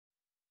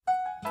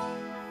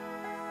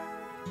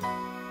Good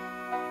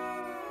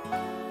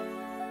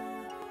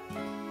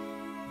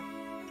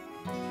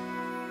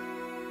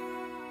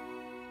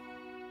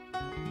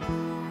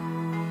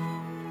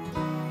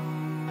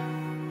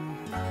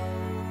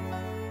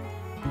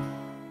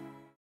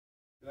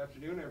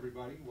afternoon,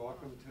 everybody.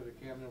 Welcome to the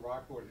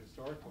Camden-Rockport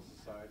Historical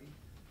Society.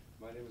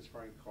 My name is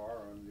Frank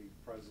Carr. I'm the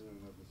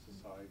president of the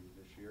society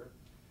this year.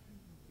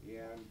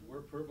 And we're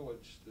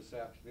privileged this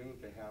afternoon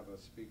to have a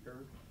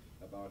speaker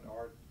about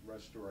art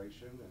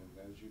restoration.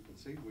 And as you can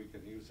see, we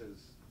can use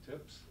his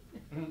tips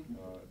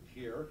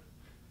here.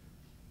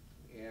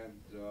 And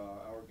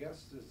our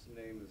guest's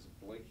name is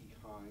Blaikie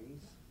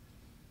Hines,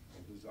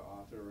 and he's an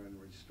author and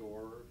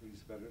restorer.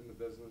 He's been in the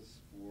business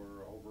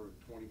for over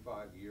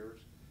 25 years.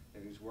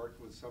 And he's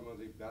worked with some of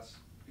the best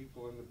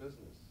people in the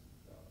business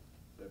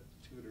that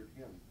tutored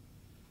him.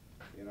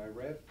 And I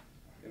read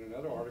in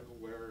another article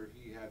where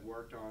he had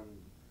worked on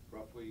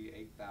roughly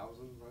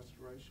 8,000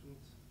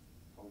 restorations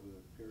over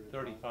the period of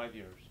 35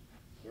 years.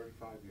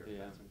 35 years,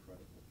 Yeah. That's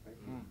incredible. Thank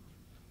you.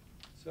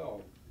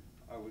 So,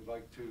 I would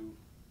like to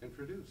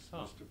introduce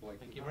Mr. Blaikie.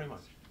 Thank you very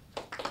much.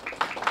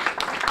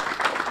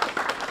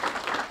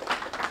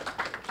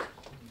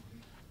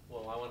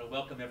 Well, I want to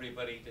welcome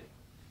everybody to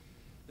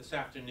this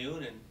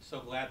afternoon, and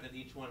so glad that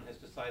each one has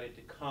decided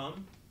to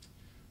come.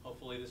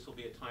 Hopefully this will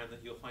be a time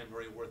that you'll find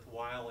very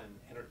worthwhile and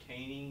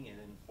entertaining and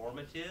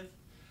informative.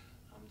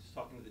 I'm just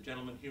talking to the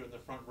gentleman here in the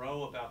front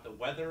row about the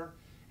weather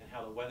and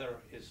how the weather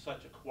is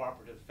such a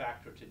cooperative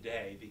factor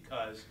today,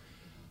 because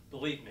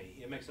believe me,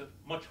 it makes it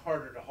much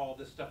harder to haul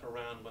this stuff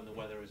around when the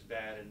weather is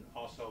bad, and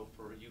also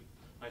for you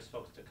nice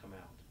folks to come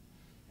out.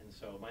 And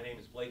so my name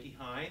is Blaikie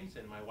Hines,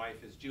 and my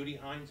wife is Judy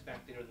Hines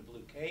back there in the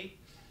blue cape.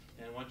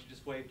 And why don't you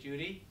just wave,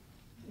 Judy?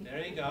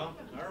 There you go.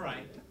 All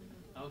right.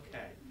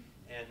 Okay.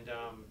 And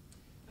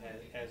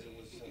as it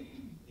was,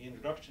 the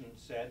introduction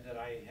said that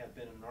I have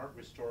been an art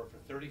restorer for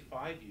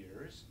 35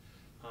 years.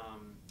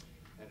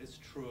 That is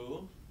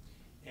true.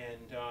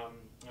 And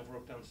I've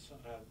worked on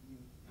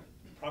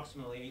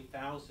approximately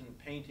 8,000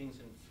 paintings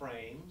and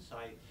frames.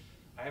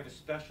 I have a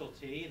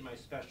specialty, and my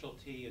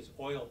specialty is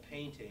oil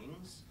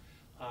paintings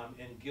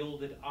and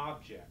gilded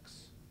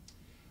objects.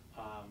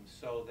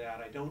 So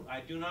that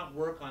I do not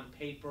work on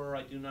paper,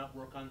 I do not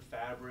work on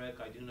fabric,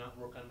 I do not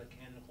work on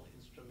mechanical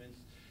instruments.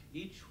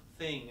 Each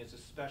thing is a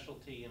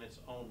specialty in its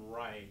own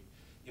right.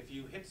 If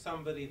you hit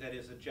somebody that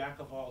is a jack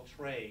of all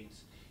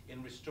trades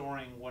in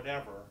restoring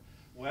whatever,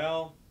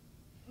 well,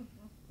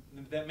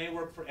 that may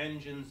work for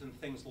engines and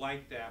things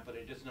like that, but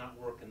it does not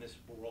work in this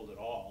world at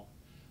all.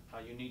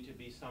 You need to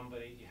be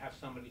somebody, you have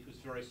somebody who's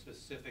very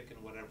specific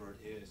in whatever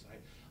it is.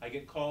 I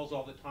get calls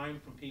all the time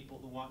from people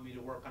who want me to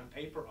work on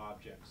paper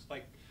objects,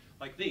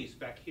 like these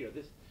back here.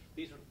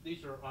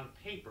 These are on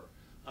paper.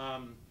 I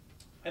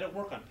don't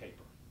work on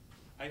paper.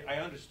 I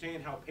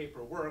understand how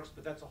paper works,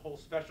 but that's a whole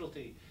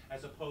specialty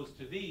as opposed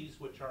to these,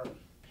 which are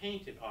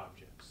painted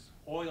objects,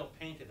 oil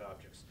painted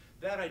objects.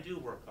 That I do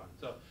work on.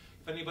 So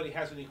if anybody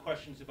has any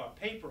questions about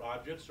paper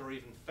objects or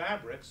even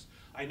fabrics,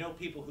 I know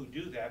people who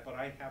do that, but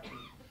I happen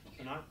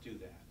to not do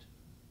that.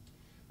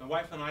 My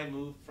wife and I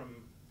moved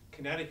from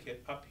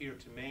Connecticut up here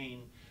to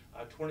Maine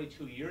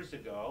 22 years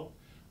ago.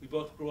 We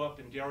both grew up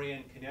in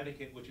Darien,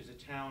 Connecticut, which is a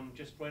town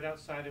just right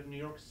outside of New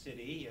York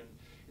City, and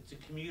it's a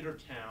commuter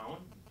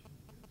town.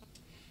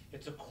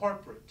 It's a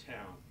corporate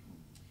town.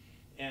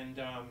 And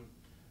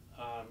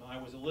I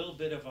was a little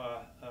bit of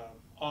a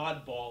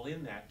oddball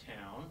in that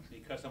town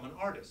because I'm an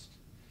artist.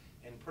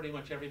 And pretty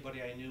much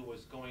everybody I knew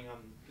was going on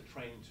the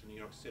train to New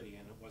York City,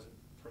 and it wasn't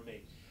for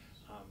me.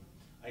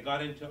 I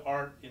got into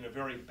art in a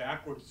very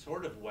backward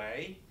sort of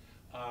way.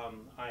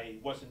 I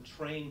wasn't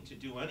trained to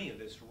do any of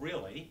this,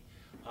 really.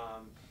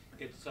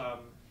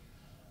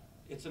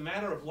 It's a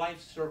matter of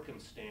life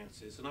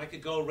circumstances, and I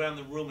could go around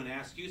the room and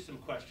ask you some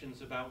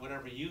questions about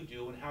whatever you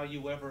do and how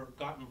you ever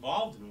got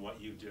involved in what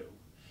you do.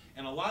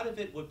 And a lot of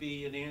it would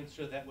be an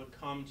answer that would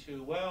come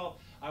to, well,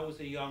 I was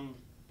a young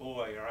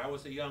boy or I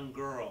was a young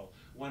girl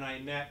when I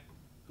met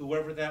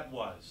whoever that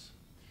was,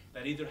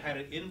 that either had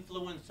an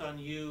influence on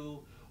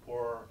you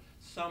or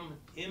some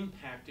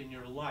impact in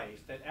your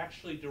life that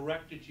actually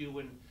directed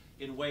you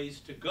in ways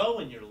to go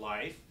in your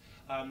life,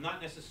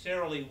 not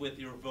necessarily with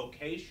your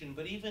vocation,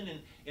 but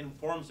even in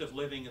forms of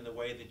living in the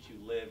way that you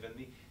live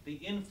and the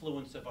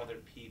influence of other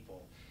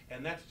people.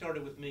 And that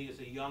started with me as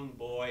a young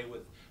boy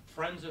with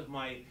friends of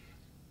my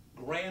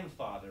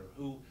grandfather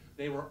who,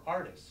 they were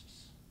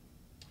artists.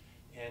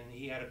 And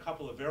he had a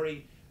couple of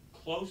very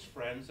close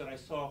friends that I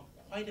saw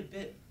quite a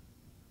bit.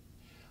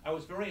 I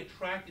was very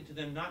attracted to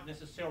them, not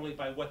necessarily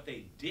by what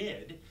they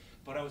did,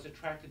 but I was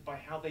attracted by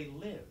how they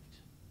lived.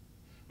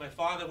 My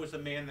father was a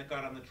man that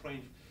got on the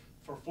train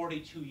for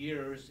 42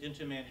 years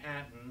into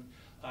Manhattan,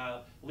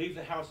 leave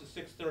the house at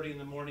 6:30 in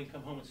the morning,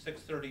 come home at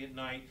 6:30 at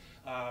night.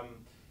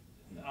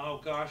 Oh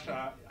gosh,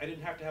 I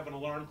didn't have to have an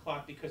alarm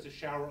clock because the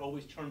shower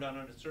always turned on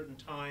at a certain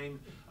time.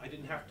 I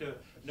didn't have to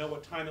know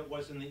what time it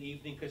was in the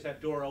evening because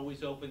that door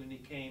always opened and he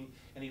came,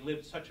 and he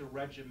lived such a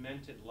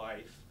regimented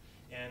life.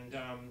 And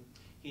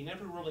he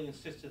never really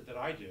insisted that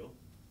I do.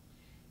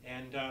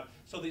 And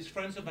so these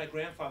friends of my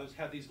grandfather's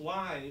had these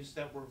lives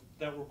that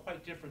were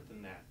quite different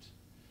than that.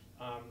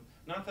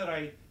 Not that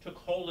I took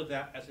hold of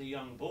that as a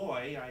young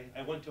boy.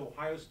 I went to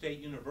Ohio State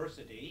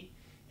University,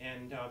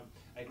 and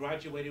I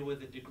graduated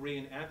with a degree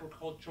in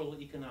agricultural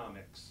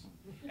economics.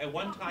 At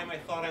one time, I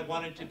thought I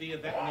wanted to be a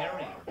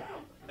veterinarian.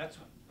 That's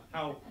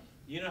how,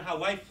 you know how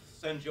life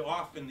sends you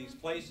off in these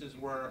places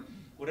where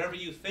whatever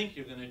you think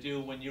you're going to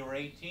do when you're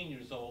 18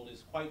 years old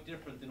is quite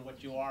different than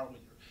what you are when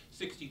you're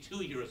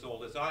 62 years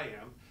old, as I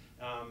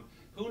am.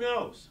 Who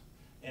knows?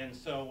 And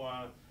so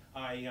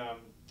I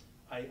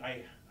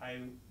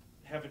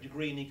have a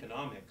degree in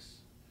economics.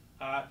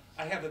 I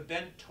have a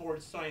bent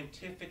towards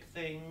scientific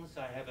things.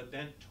 I have a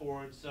bent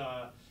towards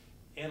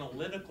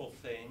analytical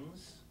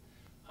things.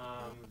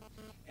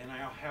 And I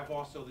have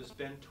also this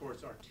bent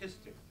towards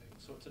artistic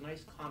things. So it's a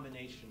nice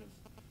combination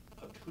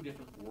of two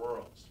different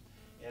worlds.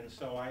 And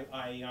so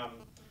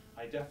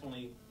I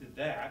definitely did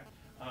that.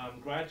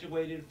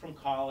 Graduated from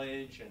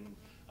college and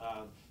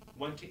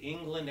went to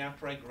England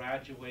after I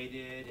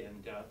graduated,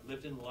 and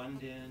lived in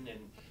London,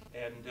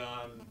 and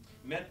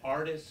met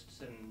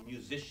artists and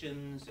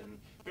musicians, and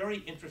very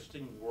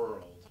interesting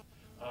world.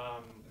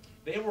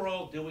 They were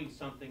all doing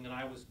something and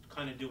I was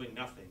kind of doing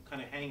nothing,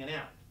 kind of hanging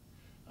out.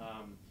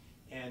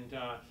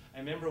 I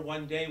remember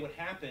one day what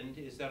happened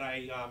is that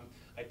I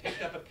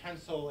picked up a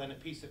pencil and a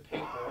piece of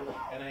paper,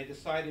 and I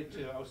decided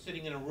I was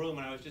sitting in a room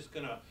and I was just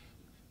going to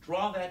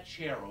draw that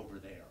chair over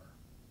there.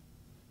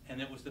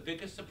 And it was the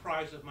biggest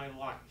surprise of my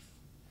life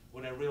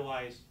when I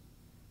realized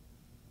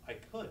I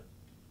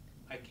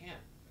can.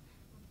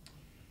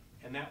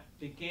 And that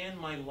began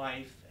my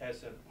life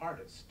as an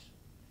artist.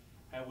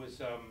 I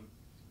was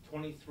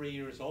 23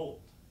 years old,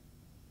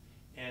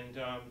 and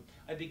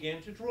I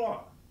began to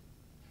draw.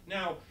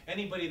 Now,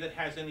 anybody that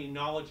has any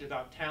knowledge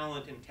about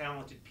talent and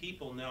talented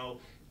people know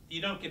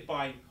you don't get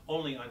by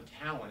only on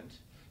talent.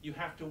 You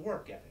have to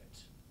work at it.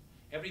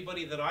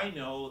 Everybody that I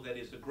know that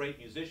is a great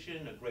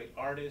musician, a great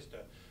artist,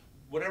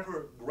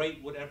 whatever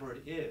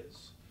it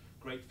is,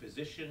 great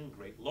physician,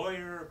 great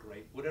lawyer,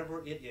 great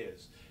whatever it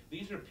is,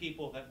 these are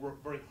people that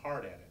work very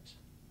hard at it.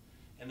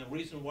 And the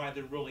reason why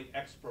they're really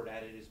expert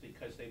at it is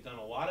because they've done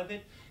a lot of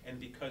it and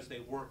because they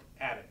work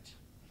at it.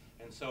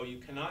 And so you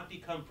cannot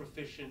become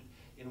proficient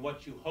in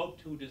what you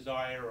hope to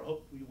desire or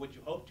what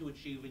you hope to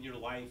achieve in your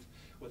life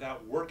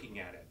without working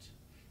at it.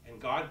 And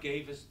God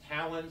gave us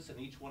talents, and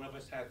each one of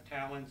us have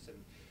talents,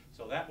 and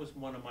so that was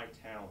one of my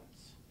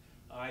talents.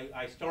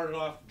 I started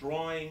off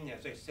drawing,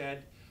 as I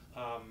said,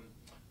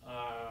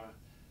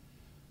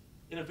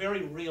 in a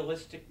very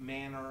realistic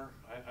manner.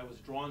 I was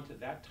drawn to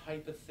that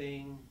type of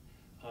thing,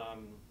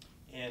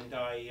 and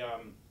I,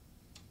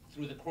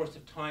 through the course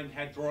of time,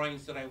 had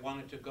drawings that I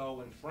wanted to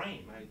go and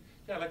frame.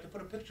 I'd like to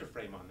put a picture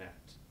frame on that.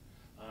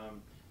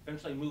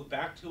 Eventually moved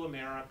back to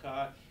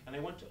America, and I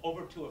went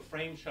over to a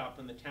frame shop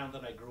in the town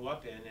that I grew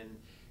up in,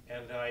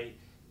 and I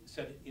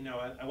said, you know,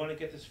 I want to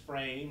get this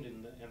framed,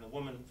 and the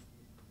woman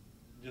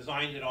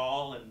designed it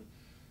all, and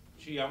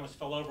she almost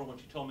fell over when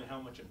she told me how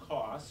much it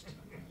cost.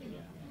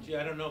 Gee,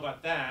 I don't know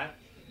about that.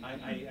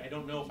 I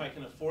don't know if I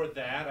can afford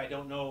that. I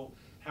don't know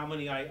how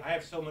many, I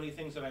have so many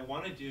things that I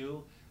want to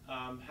do.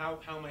 How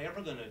am I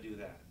ever going to do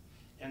that?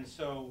 And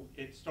so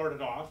it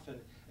started off, and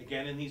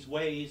again, in these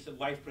ways that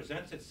life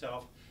presents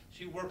itself,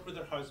 she worked with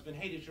her husband.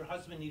 Hey, does your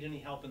husband need any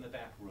help in the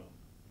back room?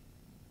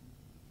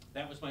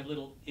 That was my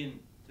little in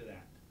to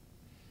that.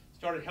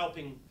 Started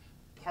helping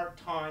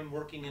part-time,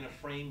 working in a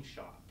frame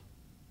shop.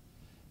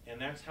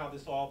 And that's how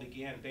this all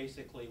began,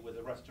 basically, with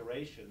the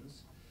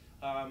restorations.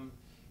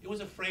 It was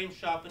a frame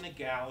shop in a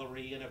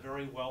gallery in a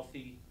very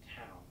wealthy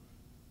town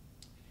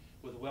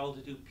with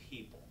well-to-do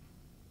people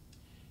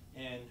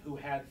and who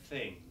had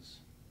things.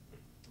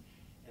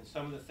 And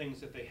some of the things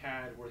that they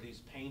had were these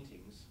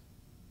paintings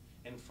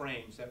and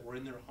frames that were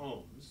in their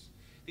homes.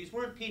 These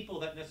weren't people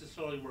that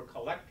necessarily were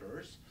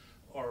collectors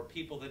or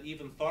people that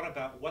even thought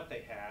about what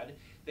they had.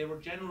 They were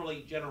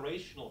generally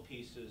generational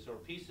pieces or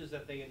pieces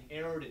that they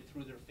inherited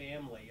through their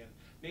family. And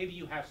maybe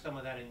you have some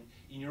of that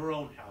in your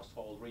own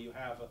household, where you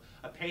have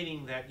a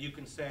painting that you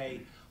can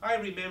say, I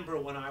remember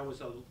when I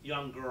was a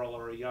young girl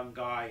or a young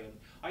guy, and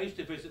I used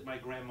to visit my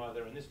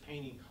grandmother, and this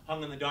painting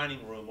hung in the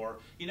dining room. Or,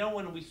 you know,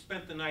 when we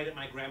spent the night at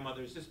my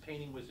grandmother's, this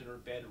painting was in her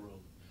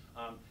bedroom.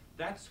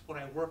 That's what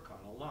I work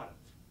on a lot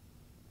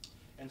of.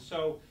 And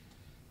so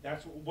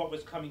that's what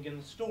was coming in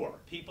the store.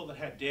 People that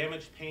had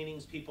damaged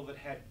paintings, people that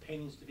had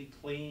paintings to be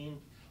cleaned,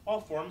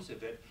 all forms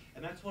of it.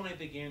 And that's when I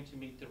began to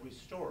meet the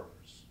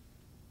restorers.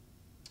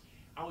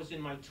 I was in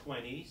my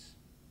 20s,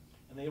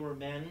 and they were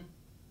men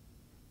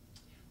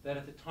that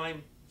at the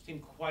time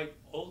seemed quite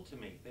old to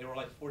me. They were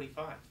like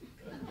 45.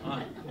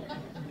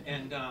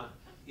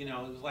 You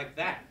know, it was like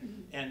that.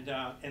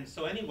 And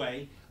so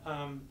anyway,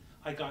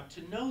 I got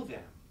to know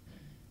them.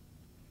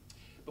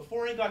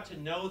 Before I got to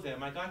know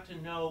them, I got to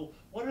know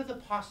what are the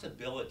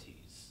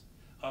possibilities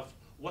of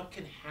what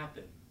can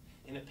happen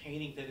in a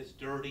painting that is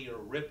dirty or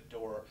ripped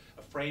or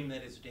a frame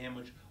that is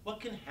damaged.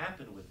 What can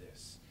happen with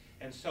this?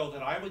 And so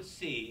that I would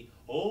see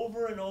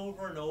over and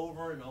over and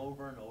over and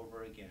over and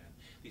over again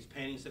these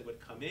paintings that would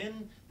come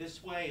in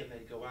this way and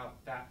they'd go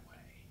out that way.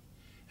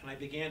 And I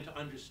began to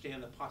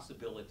understand the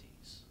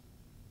possibilities.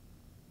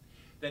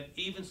 That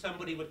even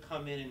somebody would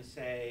come in and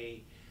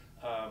say,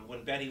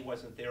 when Betty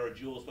wasn't there or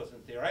Jules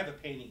wasn't there, I have a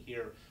painting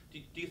here.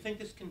 Do you think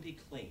this can be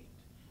cleaned?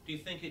 Do you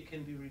think it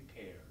can be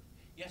repaired?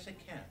 Yes, it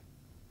can.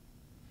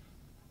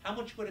 How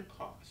much would it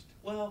cost?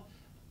 Well,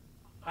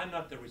 I'm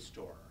not the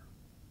restorer.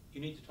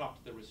 You need to talk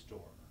to the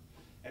restorer.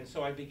 And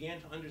so I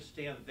began to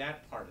understand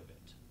that part of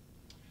it,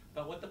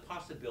 about what the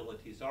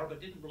possibilities are,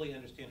 but didn't really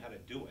understand how to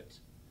do it.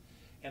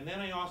 And then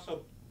I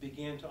also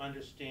began to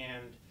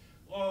understand,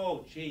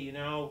 oh, gee, you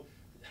know,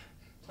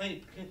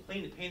 clean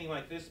a painting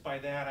like this by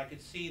that, I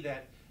could see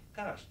that,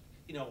 gosh,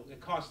 you know, it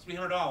costs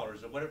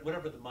 $300 or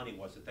whatever the money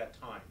was at that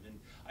time. And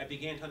I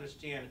began to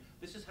understand,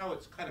 this is how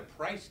it's kind of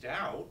priced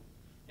out,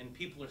 and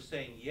people are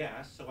saying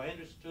yes, so I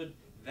understood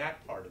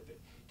that part of it.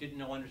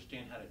 Didn't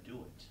understand how to do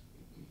it.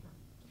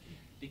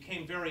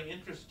 Became very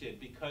interested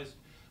because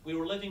we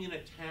were living in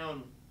a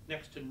town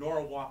next to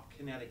Norwalk,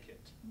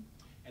 Connecticut.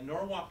 And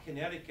Norwalk,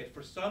 Connecticut,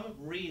 for some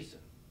reason,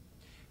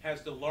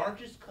 has the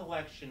largest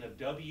collection of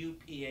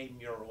WPA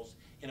murals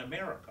in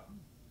America.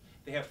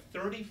 They have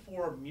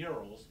 34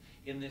 murals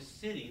in this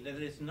city that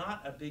is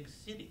not a big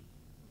city.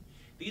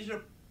 These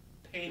are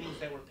paintings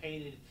that were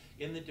painted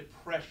in the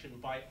Depression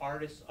by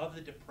artists of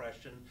the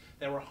Depression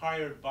that were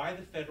hired by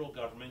the federal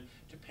government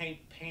to paint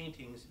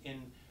paintings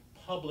in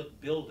public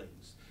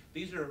buildings.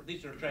 These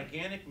are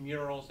gigantic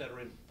murals that are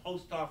in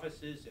post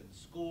offices and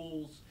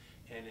schools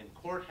and in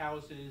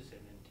courthouses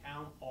and in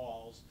town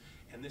halls,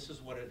 and this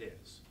is what it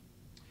is.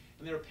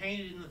 And they were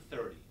painted in the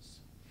 30s.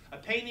 A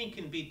painting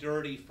can be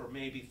dirty for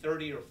maybe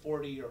 30 or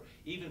 40 or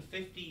even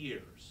 50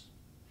 years,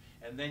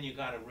 and then you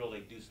got to really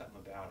do something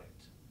about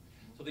it.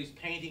 So these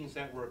paintings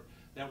that were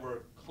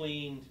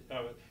cleaned,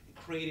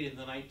 created in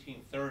the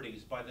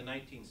 1930s, by the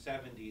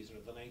 1970s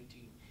or the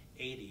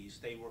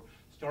 1980s, they were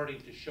starting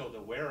to show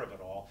the wear of it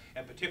all,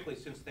 and particularly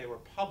since they were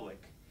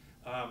public,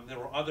 there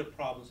were other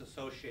problems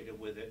associated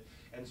with it,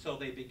 and so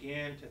they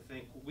began to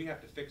think, well, we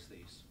have to fix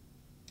these.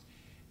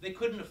 They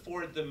couldn't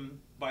afford them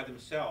by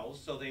themselves,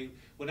 so they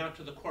went out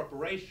to the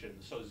corporation.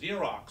 So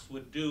Xerox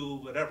would do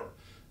whatever,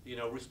 you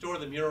know, restore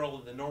the mural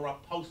in the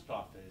Norwalk post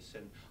office,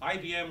 and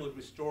IBM would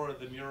restore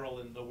the mural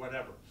in the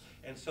whatever.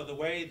 And so the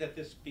way that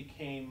this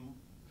became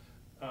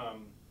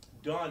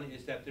done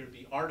is that there'd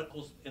be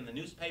articles in the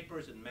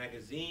newspapers and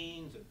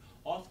magazines and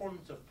all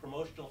forms of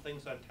promotional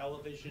things on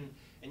television,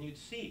 and you'd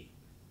see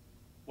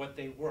what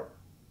they were.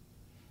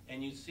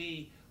 And you'd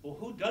see, well,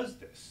 who does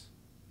this?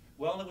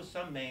 Well, it was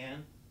some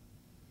man.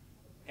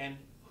 And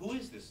who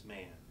is this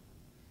man?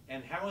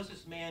 And how is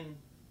this man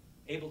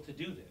able to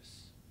do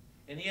this?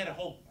 And he had a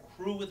whole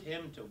crew with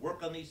him to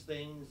work on these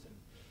things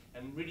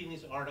and reading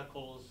these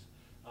articles.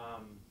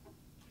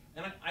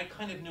 And I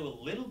kind of knew a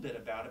little bit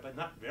about it, but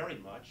not very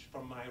much,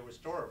 from my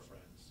restorer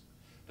friends.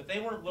 But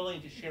they weren't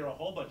willing to share a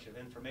whole bunch of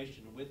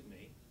information with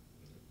me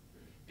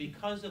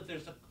because of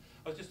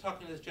I was just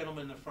talking to this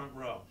gentleman in the front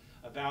row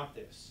about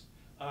this.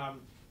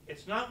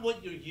 It's not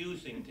what you're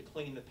using to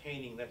clean the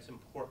painting that's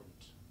important.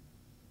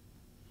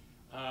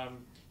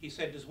 He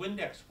said, does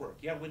Windex work?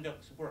 Yeah,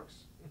 Windex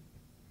works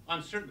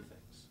on certain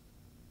things,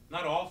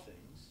 not all things.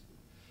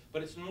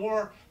 But it's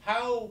more,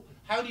 how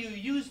do you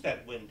use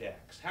that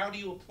Windex? How do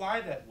you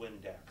apply that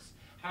Windex?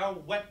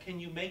 How wet can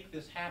you make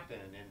this happen?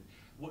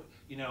 And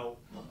you know,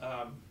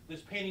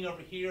 this painting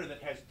over here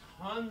that has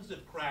tons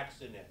of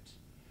cracks in it,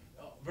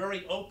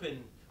 very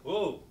open.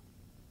 Whoa!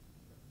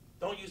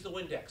 Don't use the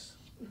Windex.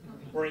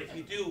 Or if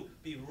you do,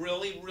 be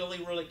really,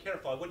 really, really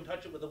careful. I wouldn't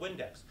touch it with a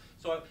Windex.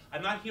 So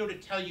I'm not here to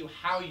tell you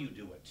how you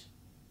do it,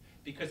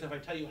 because if I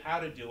tell you how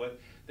to do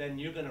it, then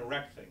you're going to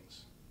wreck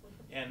things.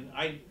 And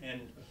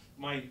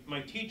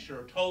my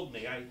teacher told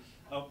me,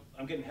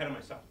 I'm getting ahead of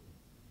myself.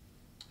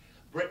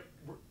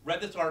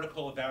 Read this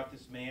article about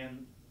this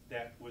man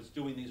that was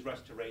doing these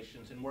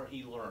restorations and where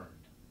he learned.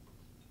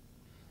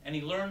 And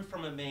he learned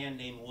from a man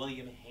named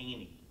William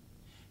Haney,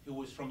 who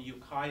was from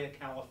Ukiah,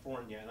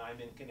 California, and I'm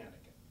in Connecticut.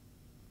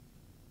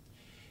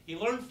 He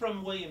learned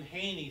from William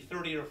Haney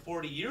 30 or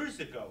 40 years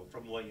ago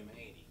from William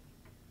Haney.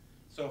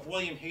 So if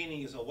William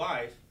Haney is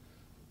alive,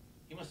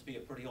 he must be a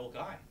pretty old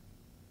guy.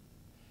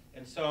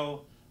 And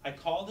so I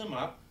called him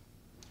up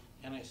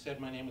and I said,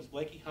 my name is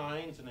Blaikie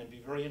Hines and I'd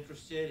be very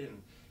interested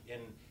in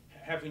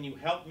having you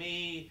help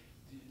me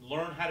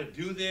learn how to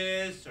do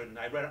this, and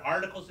I read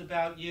articles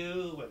about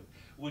you, and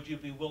would you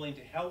be willing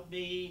to help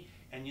me?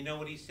 And you know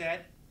what he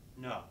said?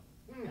 No.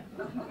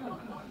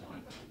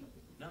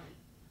 No.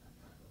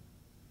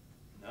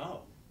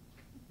 No.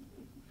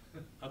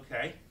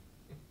 Okay.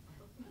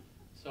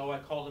 So I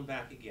called him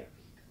back again.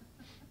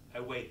 I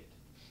waited.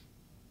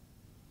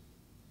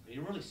 Are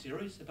you really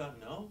serious about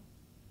no?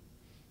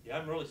 Yeah,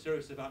 I'm really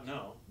serious about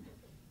no.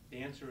 The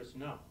answer is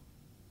no.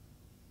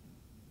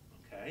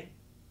 Okay.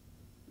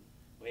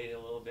 Waited a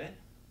little bit.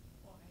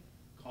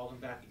 Called him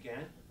back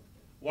again.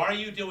 Why are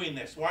you doing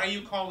this? Why are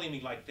you calling me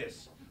like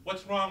this?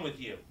 What's wrong with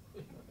you?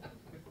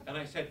 And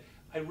I said,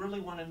 I really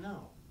want to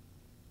know.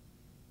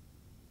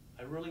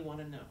 I really want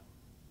to know.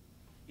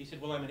 He said,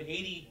 well, I'm an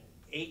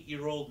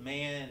 88-year-old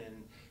man,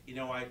 and you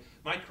know,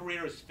 my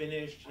career is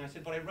finished. And I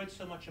said, but I read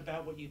so much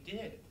about what you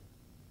did.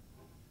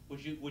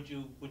 Would you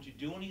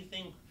do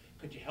anything?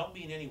 Could you help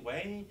me in any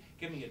way?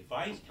 Give me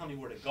advice, tell me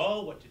where to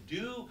go, what to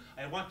do.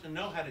 I want to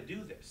know how to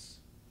do this.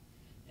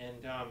 And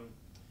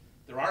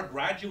there are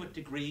graduate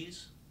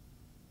degrees,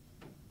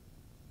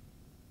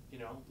 you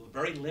know,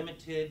 very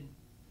limited,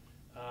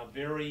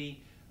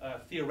 very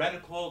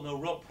theoretical, no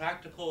real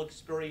practical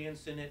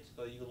experience in it.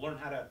 So you learn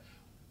how to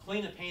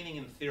clean a painting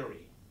in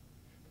theory.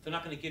 They're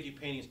not going to give you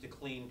paintings to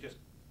clean just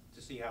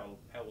to see how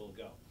it will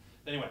go.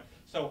 Anyway,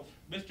 so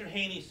Mr.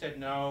 Haney said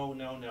no,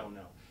 no, no,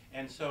 no.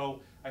 And so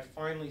I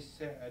finally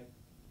said,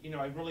 you know,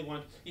 I really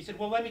want, he said,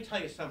 well, let me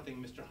tell you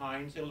something, Mr.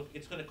 Hines.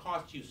 It's going to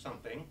cost you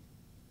something.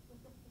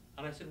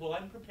 And I said, well,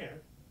 I'm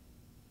prepared.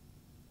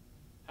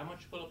 How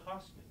much will it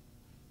cost me?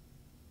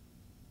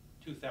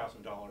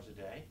 $2,000 a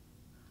day.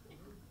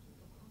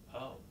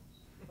 Oh.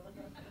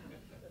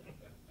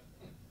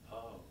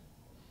 Oh.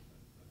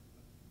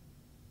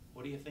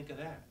 What do you think of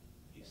that?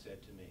 He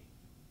said to me.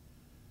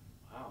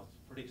 Wow,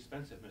 it's pretty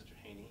expensive, Mr.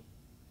 Haney.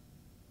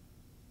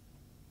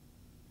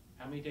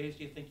 How many days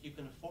do you think you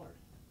can afford?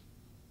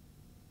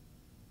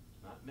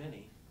 Not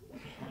many.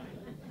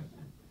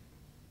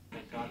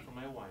 Thank God for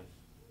my wife.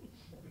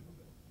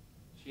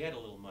 She had a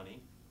little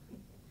money.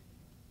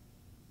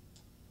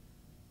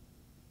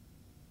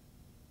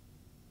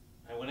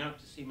 I went out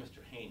to see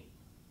Mr. Haney.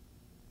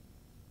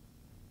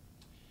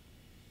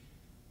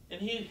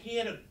 And he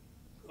had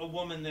a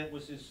woman that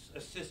was his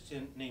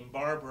assistant named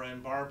Barbara,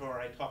 and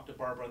I talked to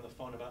Barbara on the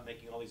phone about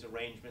making all these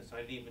arrangements.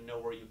 I didn't even know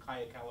where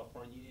Ukiah,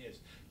 California is.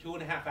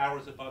 2.5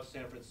 hours above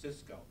San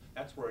Francisco.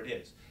 That's where it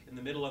is. In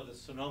the middle of the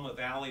Sonoma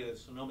Valley, the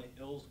Sonoma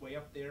Hills way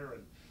up there,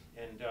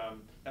 and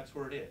that's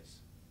where it is.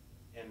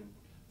 And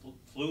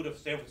flew to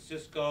San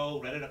Francisco,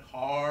 rented a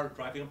car,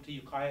 driving up to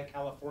Ukiah,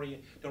 California.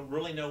 Don't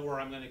really know where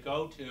I'm going to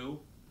go to.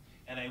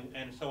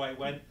 And so I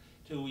went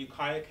to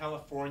Ukiah,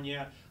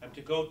 California. I'm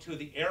to go to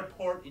the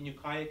airport in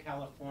Ukiah,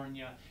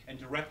 California, and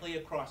directly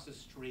across the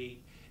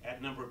street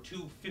at number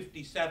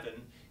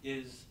 257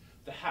 is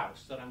the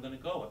house that I'm going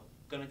to go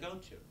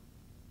to.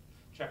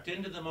 Checked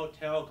into the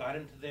motel, got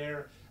into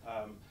there,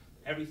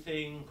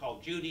 everything,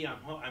 called Judy,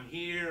 I'm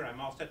here, I'm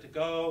all set to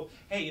go.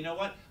 Hey, you know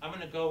what? I'm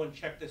going to go and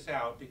check this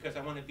out because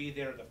I want to be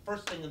there the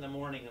first thing in the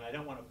morning and I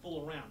don't want to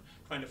fool around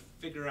trying to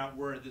figure out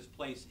where this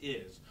place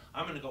is.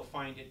 I'm going to go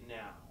find it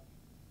now.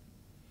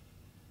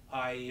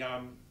 I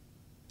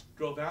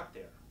drove out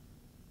there,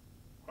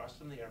 across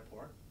from the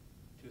airport,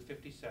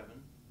 257,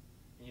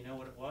 and you know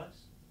what it was?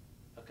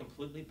 A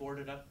completely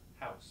boarded up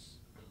house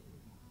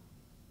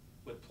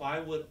with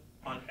plywood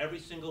on every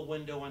single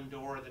window and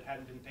door that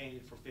hadn't been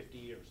painted for 50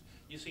 years.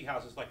 You see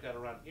houses like that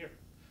around here.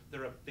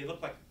 They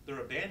look like they're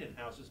abandoned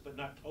houses, but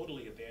not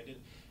totally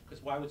abandoned,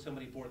 because why would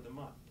somebody board them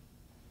up?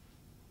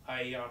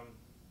 I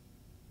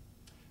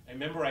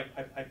remember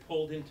I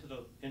pulled into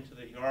the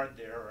yard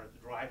there, or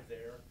the drive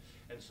there,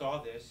 and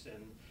saw this,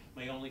 and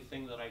my only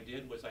thing that I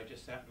did was I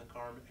just sat in the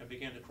car and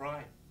began to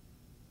cry.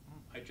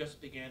 I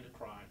just began to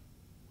cry.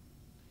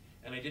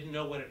 And I didn't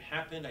know what had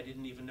happened. I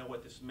didn't even know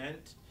what this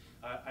meant.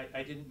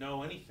 I didn't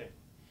know anything.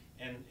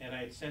 And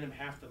I had sent him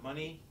half the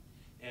money,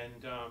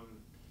 and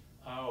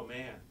oh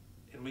man,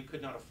 and we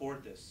could not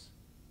afford this.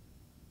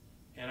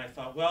 And I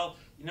thought, well,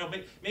 you know,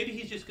 maybe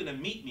he's just going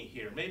to meet me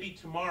here. Maybe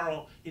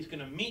tomorrow he's going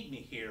to meet me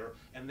here,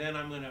 and then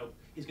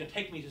he's going to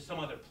take me to some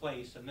other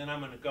place, and then I'm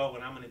going to go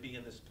and I'm going to be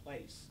in this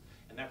place,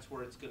 and that's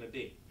where it's going to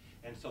be.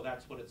 And so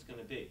that's what it's going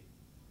to be.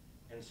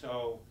 And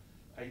so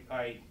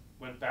I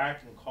went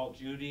back and called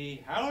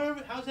Judy.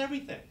 How's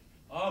everything?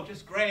 Oh,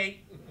 just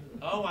great.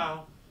 Oh,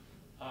 wow.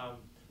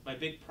 My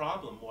big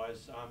problem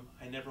was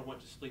I never went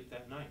to sleep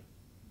that night.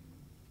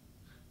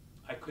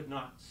 I could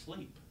not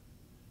sleep.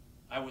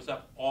 I was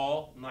up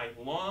all night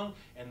long,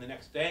 and the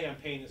next day I'm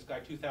paying this guy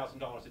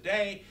 $2,000 a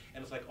day,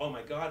 and it's like, oh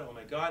my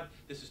God,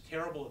 this is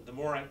terrible. The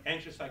more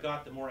anxious I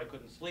got, the more I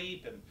couldn't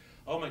sleep, and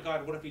oh my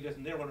God, what if he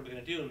doesn't there? What are we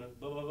going to do? And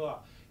blah, blah, blah.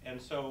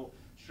 And so,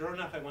 sure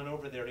enough, I went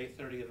over there at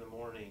 8:30 in the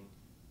morning,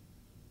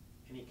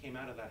 and he came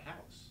out of that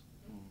house.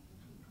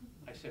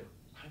 I said,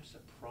 I'm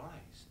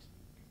surprised.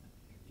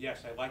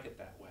 Yes, I like it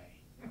that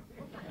way.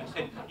 I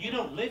said, you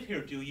don't live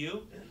here, do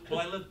you? Well,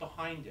 I live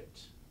behind it.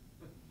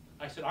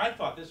 I said, I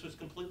thought this was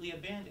completely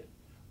abandoned.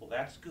 Well,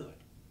 that's good.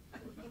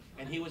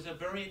 And he was a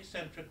very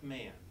eccentric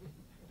man.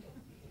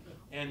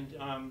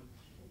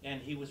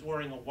 And he was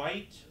wearing a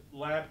white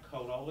lab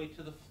coat all the way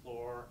to the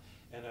floor,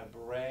 and a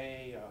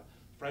beret, a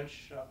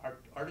French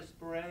artist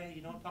beret,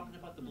 you know I'm talking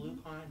about, the blue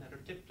kind that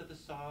are tipped to the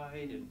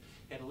side, and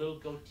had a little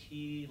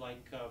goatee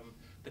like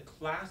the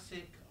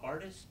classic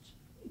artist,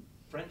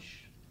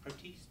 French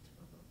artiste,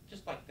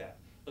 just like that.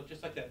 Looked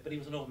just like that, but he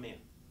was an old man.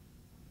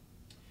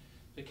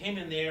 So he came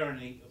in there and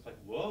he was like,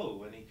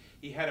 whoa, and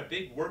he had a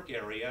big work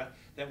area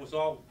that was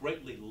all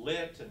greatly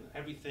lit and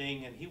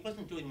everything, and he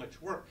wasn't doing much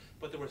work,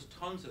 but there was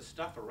tons of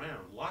stuff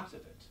around, lots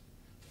of it.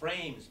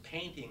 Frames,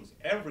 paintings,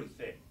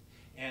 everything.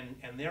 And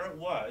there it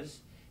was,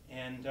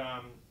 and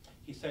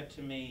he said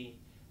to me,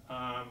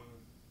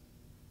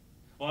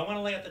 Well, I want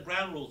to lay out the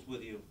ground rules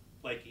with you,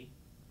 Blaikie.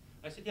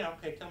 I said, yeah,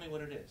 okay, tell me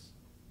what it is.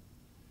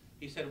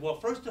 He said, well,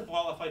 first of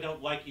all, if I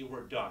don't like you,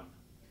 we're done.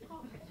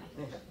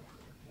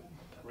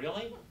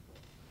 Really?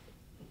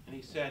 And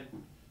he said,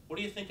 what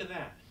do you think of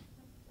that?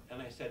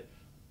 And I said,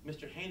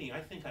 Mr. Haney,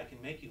 I think I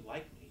can make you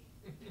like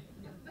me.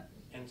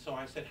 And so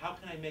I said, how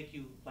can I make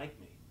you like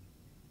me?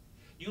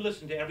 You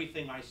listen to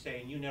everything I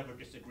say and you never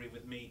disagree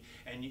with me.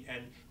 And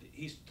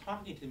he's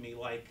talking to me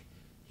like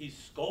he's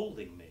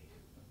scolding me.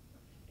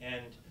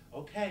 And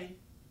okay.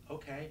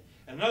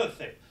 And another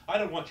thing, I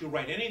don't want you to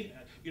write any,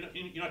 you're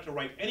not to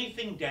write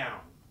anything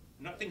down.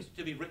 Nothing's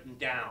to be written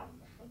down.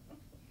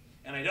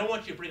 And I don't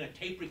want you to bring a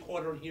tape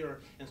recorder in here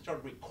and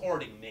start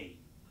recording me.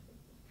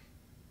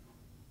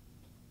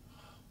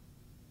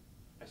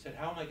 I said,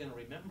 how am I going to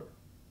remember?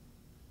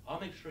 I'll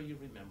make sure you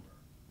remember.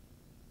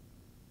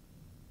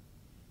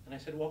 And I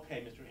said, well,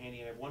 okay, Mr.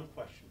 Haney, I have one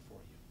question for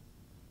you.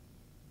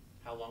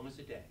 How long is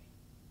a day?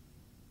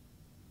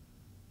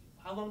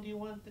 How long do you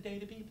want the day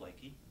to be,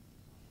 Blaikie?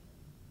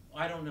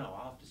 I don't know,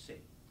 I'll have to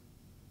see.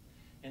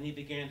 And he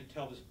began to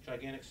tell this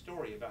gigantic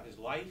story about his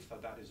life,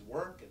 about his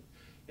work,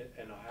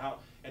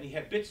 and he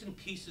had bits and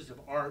pieces of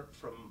art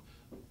from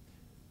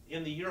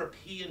in the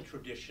European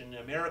tradition,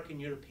 American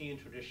European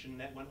tradition,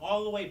 that went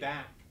all the way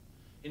back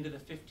into the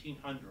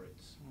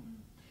 1500s.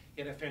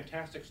 He had a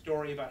fantastic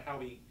story about how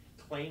he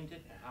claimed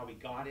it and how he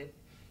got it.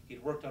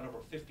 He'd worked on over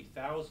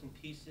 50,000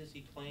 pieces,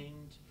 he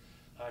claimed.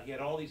 He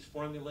had all these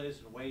formulas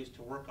and ways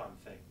to work on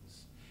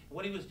things. And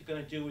what he was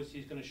going to do is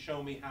he's going to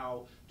show me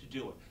how to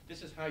do it.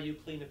 This is how you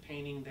clean a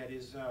painting that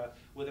is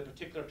with a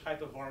particular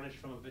type of varnish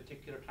from a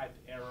particular type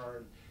of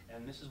error,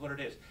 and this is what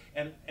it is.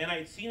 And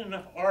I'd seen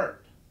enough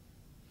art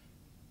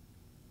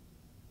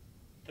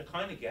to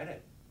kind of get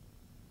it.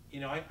 You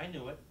know, I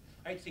knew it.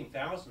 I'd seen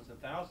thousands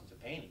and thousands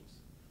of paintings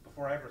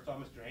before I ever saw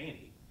Mr.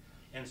 Haney.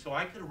 And so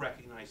I could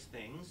recognize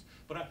things,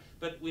 but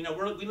you know,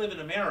 we live in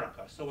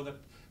America, so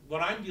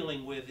what I'm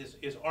dealing with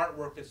is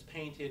artwork that's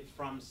painted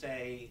from,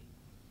 say,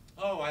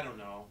 oh, I don't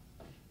know,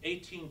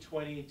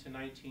 1820 to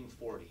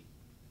 1940.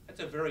 That's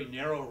a very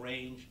narrow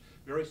range,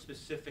 very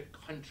specific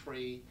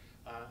country.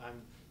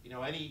 You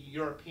know, any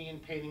European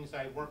paintings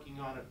I'm working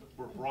on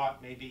were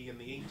brought maybe in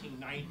the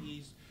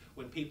 1890s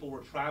when people were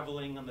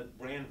traveling on the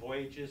grand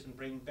voyages and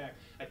bringing back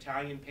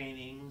Italian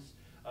paintings.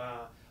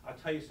 I'll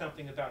tell you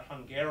something about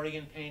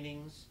Hungarian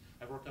paintings.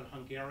 I've worked on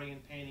Hungarian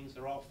paintings.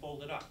 They're all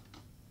folded up.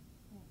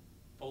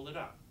 Folded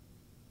up.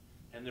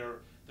 And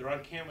they're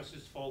on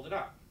canvases folded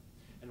up.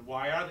 And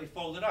why are they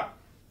folded up?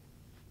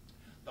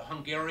 The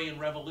Hungarian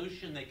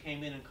Revolution, they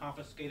came in and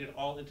confiscated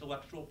all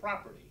intellectual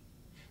property.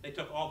 They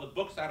took all the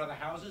books out of the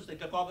houses, they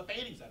took all the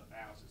paintings out of the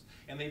houses,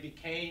 and they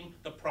became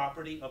the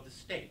property of the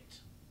state.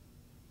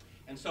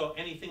 And so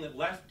anything that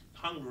left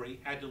Hungary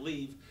had to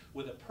leave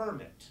with a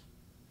permit,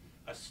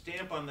 a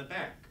stamp on the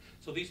back.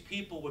 So these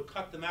people would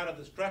cut them out of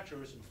the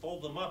stretchers and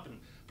fold them up and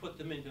put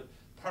them into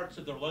parts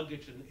of their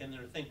luggage and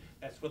their thing.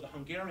 That's where the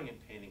Hungarian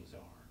paintings are.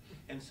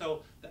 And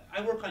so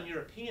I work on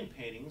European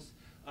paintings,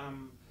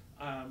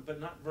 but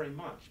not very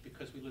much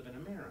because we live in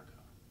America.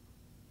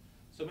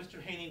 So Mr.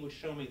 Haney would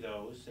show me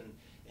those,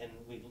 and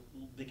we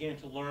began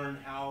to learn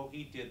how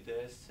he did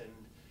this and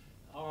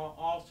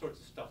all sorts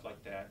of stuff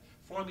like that.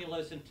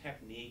 Formulas and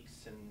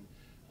techniques and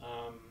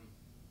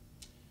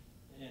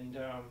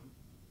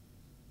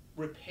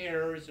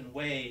repairs and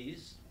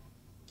ways.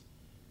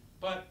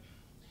 But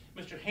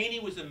Mr. Haney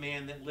was a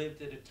man that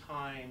lived at a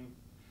time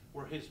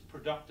where his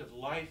productive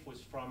life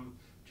was from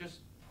just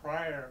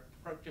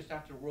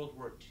after World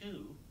War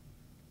II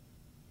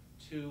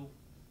to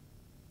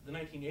the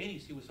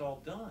 1980s. He was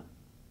all done.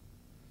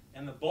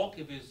 And the bulk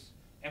of his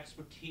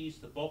expertise,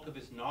 the bulk of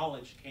his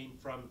knowledge came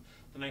from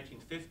the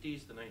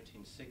 1950s, the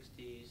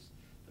 1960s,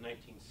 the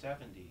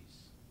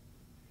 1970s.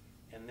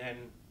 And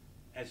then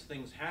as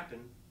things happen,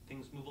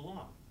 things move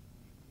along.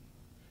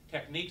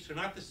 Techniques are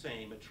not the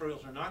same,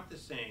 materials are not the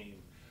same.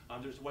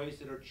 There's ways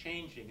that are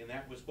changing, and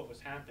that was what was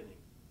happening.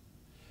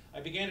 I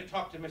began to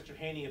talk to Mr.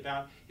 Haney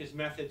about his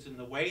methods and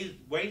the ways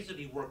that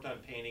he worked on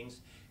paintings,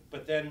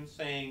 but then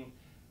saying,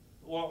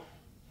 well,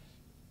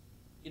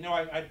 you know,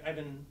 I've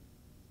been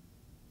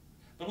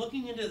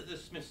looking into the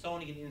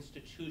Smithsonian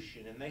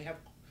Institution, and they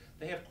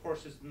have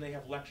courses and they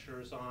have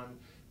lectures on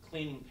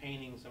cleaning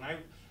paintings, and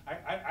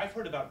I've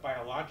heard about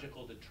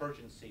biological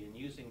detergency and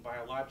using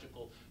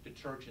biological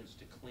detergents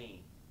to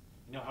clean.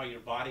 You know how your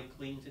body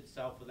cleans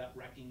itself without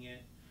wrecking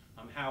it?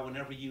 How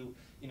whenever you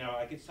know,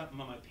 I get something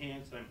on my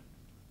pants and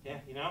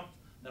you know,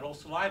 that old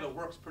saliva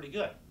works pretty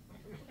good.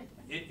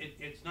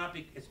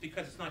 It's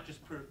because it's not just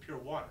pure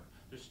water.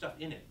 There's stuff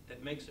in it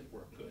that makes it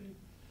work good.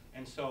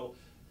 And so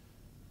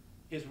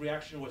his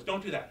reaction was,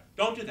 don't do that,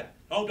 don't do that,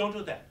 oh, don't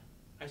do that.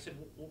 I said,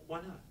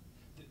 why not?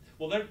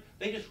 Well,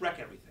 they just wreck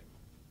everything.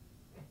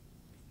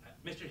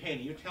 Mr.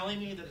 Haney, you're telling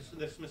me that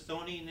the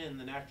Smithsonian and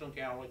the National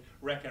Gallery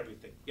wreck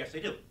everything? Yes, they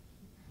do.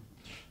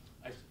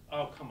 I said,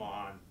 oh, come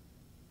on.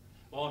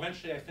 Well,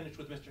 eventually I finished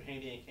with Mr.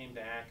 Haney and came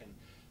back and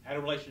had a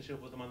relationship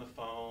with him on the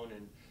phone,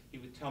 and he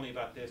would tell me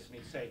about this, and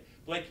he'd say,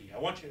 Blaikie, I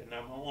want you, and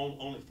I'm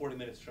only 40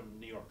 minutes from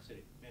New York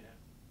City.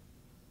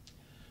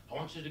 I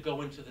want you to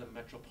go into the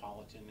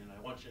Metropolitan, and I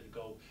want you to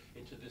go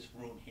into this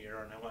room here,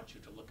 and I want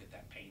you to look at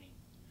that painting.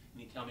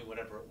 And you tell me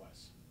whatever it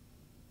was.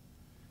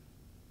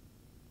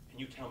 And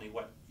you tell me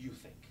what you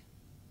think.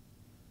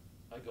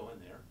 I go in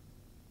there,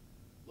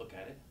 look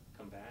at it,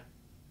 come back.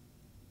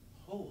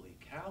 Holy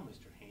cow,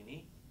 Mr.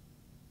 Haney.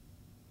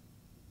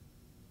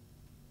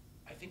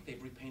 I think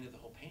they've repainted the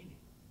whole painting.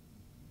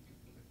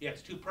 Yeah,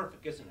 it's too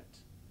perfect, isn't it?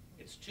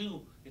 It's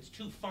too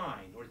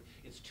fine, or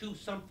it's too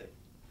something.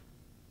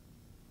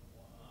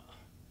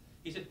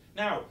 He said,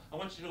 now, I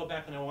want you to go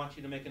back and I want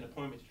you to make an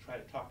appointment to try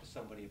to talk to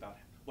somebody about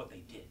what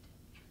they did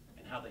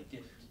and how they did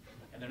it.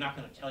 And they're not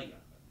going to tell you.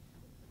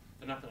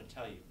 They're not going to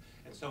tell you.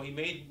 And so he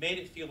made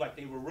it feel like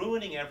they were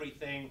ruining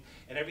everything,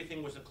 and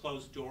everything was a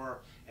closed door,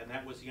 and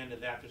that was the end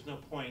of that. There's no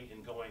point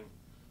in going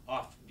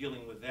off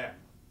dealing with them.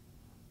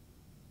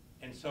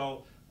 And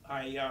so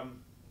I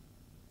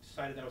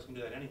decided I was going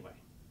to do that anyway.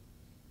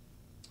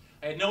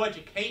 I had no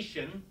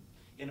education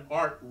in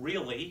art,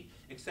 really,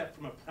 except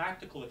from a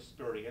practical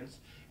experience.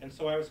 And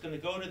so I was going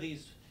to go to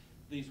these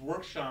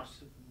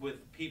workshops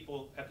with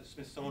people at the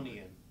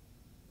Smithsonian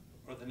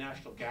or the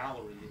National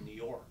Gallery in New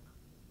York.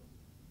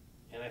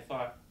 And I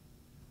thought,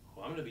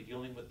 well, I'm going to be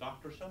dealing with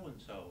Dr.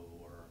 So-and-so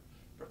or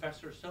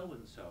Professor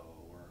so-and-so,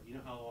 or you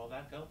know how all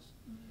that goes?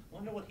 I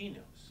wonder what he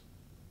knows.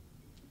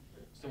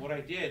 So what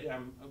I did,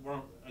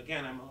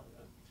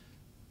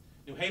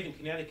 New Haven,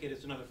 Connecticut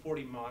is another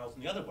 40 miles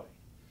in the other way.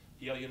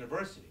 Yale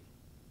University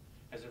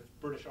has a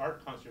British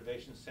Art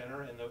Conservation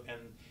Center,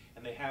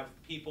 and they have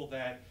people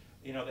that,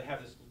 you know, they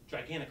have this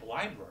gigantic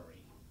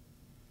library.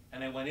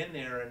 And I went in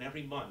there, and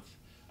every month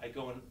I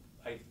go and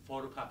I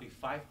photocopy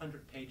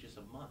 500 pages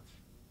a month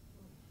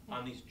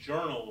on these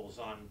journals,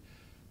 on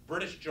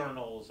British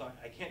journals.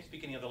 I can't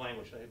speak any other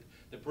language.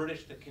 The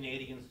British, the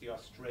Canadians, the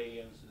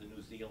Australians, the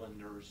New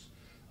Zealanders.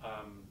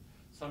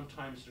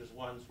 Sometimes there's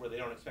ones where they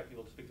don't expect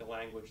people to speak the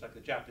language, like the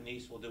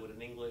Japanese will do it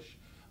in English.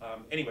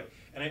 Anyway,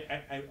 and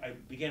I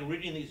began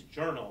reading these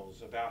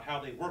journals about how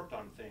they worked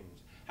on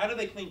things. How do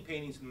they clean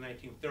paintings in the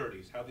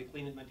 1930s? How do they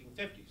clean it in the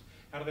 1950s?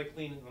 How do they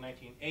clean it in the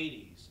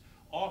 1980s?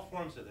 All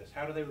forms of this.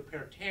 How do they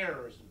repair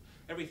tears and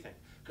everything?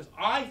 Because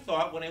I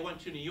thought when I went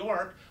to New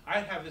York,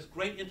 I'd have this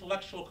great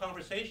intellectual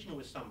conversation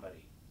with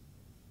somebody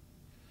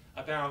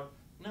about,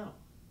 no.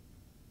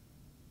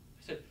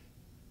 I said,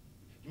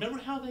 remember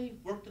how they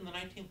worked in the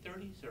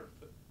 1930s? Or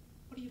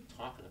what are you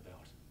talking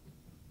about?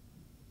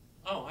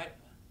 Oh, it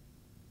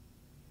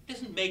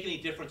doesn't make any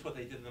difference what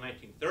they did in the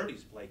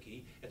 1930s,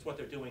 Blaikie. It's what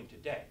they're doing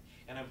today.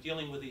 And I'm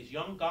dealing with these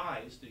young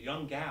guys, the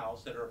young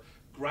gals that are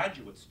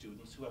graduate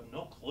students who have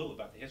no clue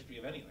about the history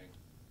of anything.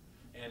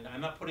 And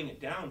I'm not putting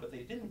it down, but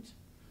they didn't.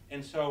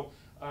 And so,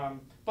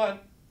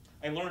 but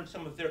I learned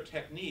some of their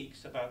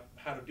techniques about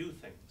how to do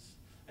things.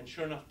 And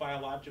sure enough,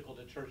 biological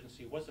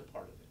detergency was a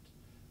part of it.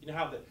 You know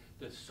how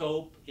the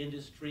soap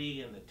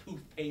industry and the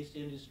toothpaste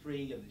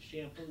industry and the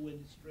shampoo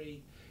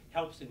industry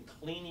helps in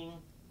cleaning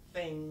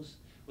things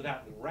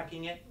without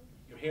wrecking it?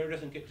 Your hair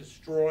doesn't get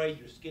destroyed,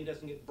 your skin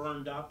doesn't get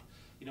burned up.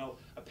 You know,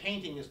 a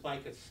painting is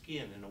like a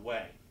skin in a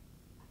way,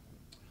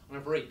 on a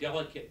very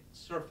delicate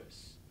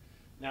surface.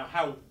 Now,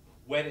 how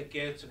wet it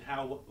gets and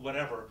how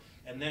whatever,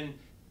 and then,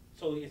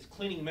 so it's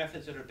cleaning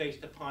methods that are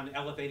based upon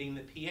elevating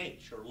the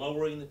pH or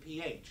lowering the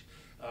pH.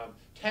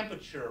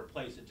 Temperature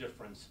plays a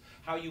difference.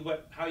 How you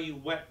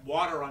wet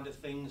water onto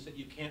things that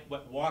you can't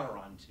wet water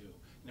onto.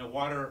 You know,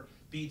 water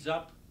beads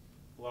up.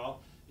 Well,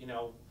 you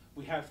know,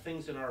 we have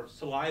things in our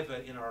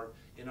saliva, in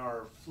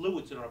our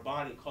fluids in our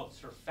body called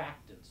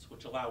surfactants,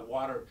 which allow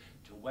water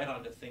to wet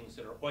onto things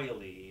that are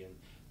oily, and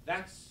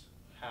that's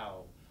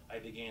how I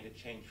began to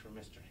change for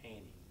Mr.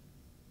 Haney.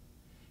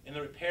 In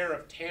the repair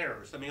of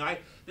tears, I mean,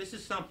 this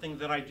is something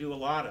that I do a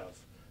lot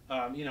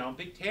of. You know,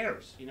 big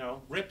tears, you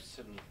know, rips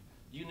and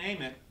you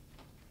name it.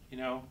 You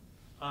know,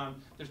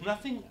 there's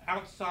nothing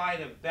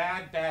outside of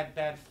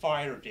bad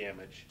fire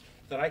damage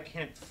that I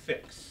can't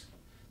fix.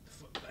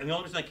 And the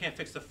only reason I can't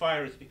fix the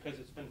fire is because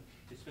it's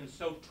been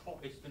so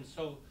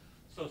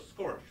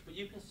scorched. But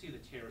you can see the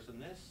tears in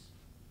this,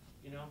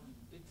 you know,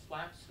 big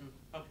flaps and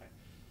okay.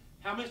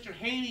 How Mr.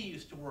 Haney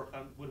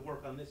would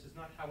work on this is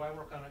not how I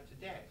work on it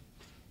today.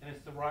 And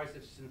it's the rise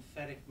of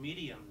synthetic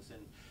mediums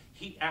and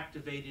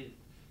heat-activated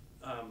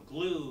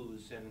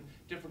glues and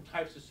different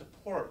types of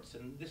supports,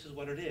 and this is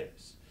what it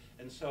is.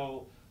 And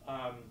so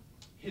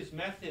his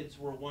methods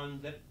were one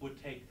that would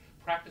take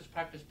practice,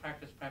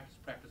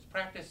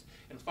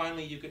 and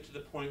finally you get to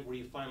the point where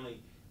you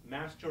finally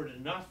master it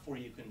enough where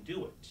you can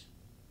do it.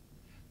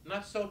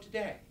 Not so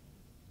today.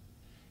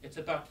 It's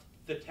about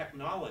the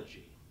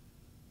technology.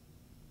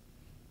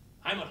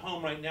 I'm at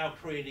home right now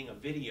creating a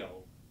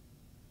video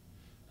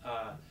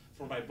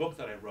for my book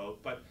that I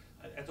wrote, but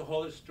it's a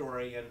whole other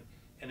story,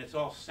 and it's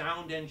all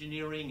sound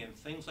engineering and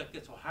things like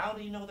this. Well, how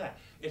do you know that?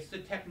 It's the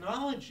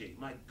technology,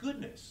 my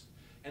goodness.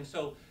 And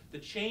so the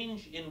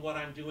change in what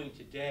I'm doing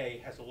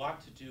today has a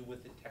lot to do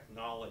with the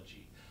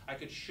technology. I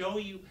could show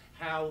you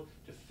how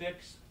to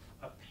fix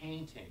a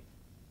painting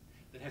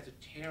that has a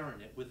tear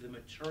in it with the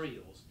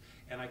materials,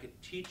 and I could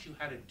teach you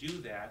how to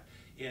do that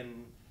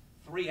in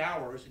 3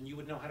 hours and you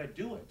would know how to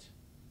do it.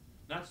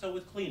 Not so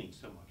with cleaning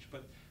so much,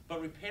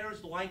 but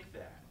repairs like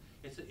that.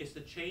 It's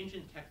the change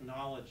in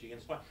technology,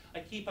 and so I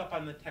keep up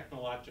on the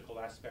technological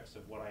aspects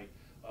of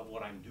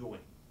what I'm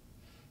doing.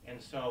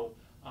 And so,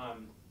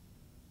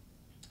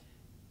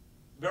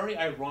 very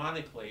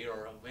ironically,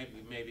 or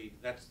maybe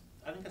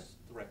I think that's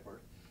the right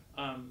word,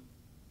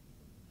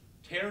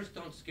 tears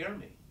don't scare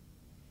me.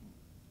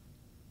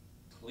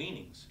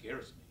 Cleaning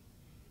scares me.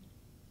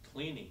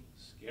 Cleaning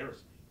scares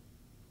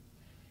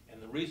me.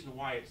 And the reason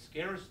why it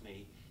scares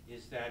me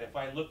is that if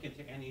I look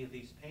into any of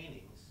these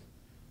paintings,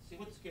 see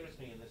what scares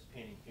me in this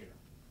painting here.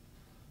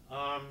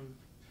 I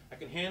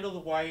can handle the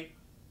white.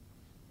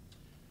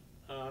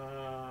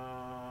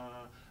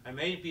 I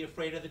may be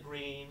afraid of the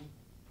green.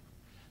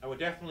 I would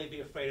definitely be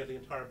afraid of the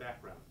entire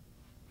background.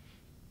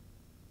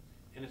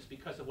 And it's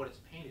because of what it's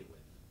painted with.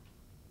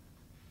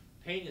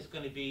 Paint is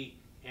going to be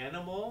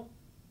animal,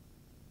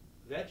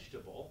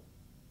 vegetable,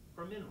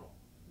 or mineral.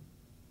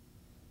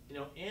 You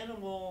know,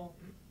 animal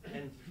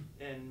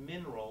and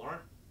mineral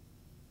aren't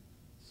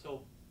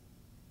so,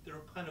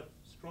 they're kind of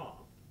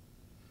strong.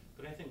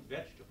 But I think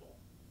vegetable,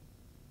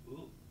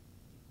 ooh,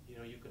 you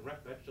know, you can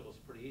wreck vegetables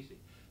pretty easy.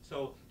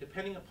 So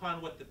depending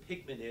upon what the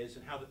pigment is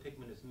and how the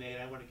pigment is made,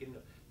 I want to get into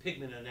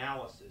pigment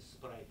analysis,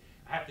 but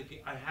I have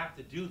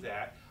to do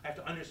that. I have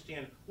to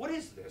understand, what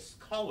is this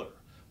color?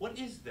 What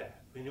is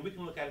that? I mean, we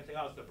can look at it and say,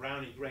 oh, it's the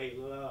browny gray,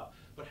 blah,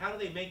 but how do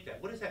they make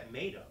that? What is that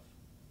made of?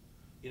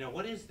 You know,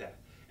 what is that?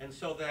 And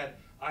so that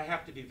I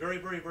have to be very,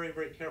 very, very,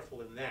 very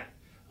careful in that.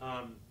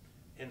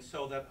 And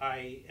so that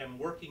I am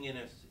working in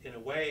a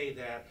way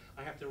that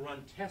I have to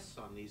run tests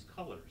on these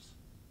colors.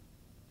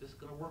 Is this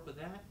going to work with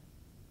that?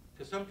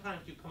 Because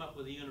sometimes you come up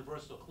with a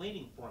universal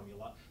cleaning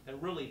formula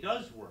that really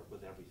does work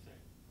with everything.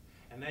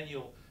 And then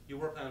you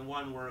work on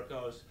one where it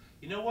goes,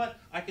 you know what,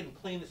 I can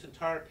clean this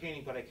entire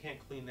painting, but I can't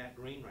clean that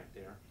green right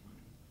there.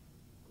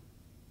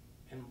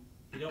 And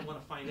you don't want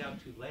to find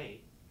out too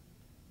late.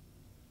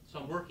 So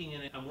I'm working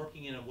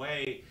in a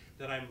way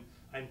that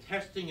I'm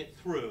testing it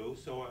through,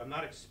 so I'm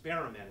not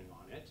experimenting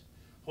on it.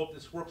 Hope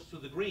this works through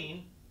the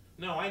green.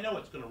 No, I know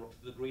it's going to work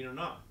through the green or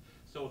not.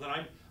 So that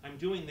I'm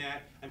doing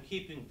that. I'm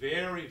keeping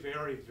very,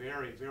 very,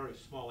 very, very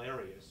small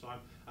areas. So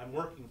I'm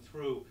working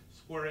through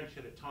square inch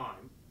at a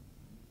time.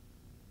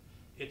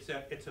 It's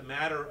a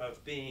matter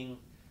of being.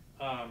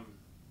 Can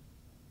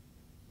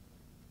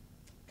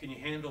you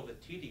handle the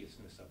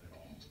tediousness of it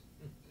all?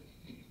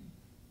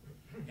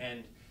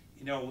 And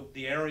you know,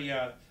 the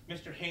area,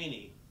 Mr.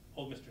 Haney,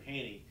 old Mr.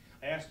 Haney,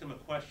 I asked him a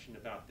question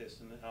about this,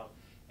 and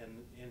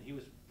he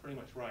was pretty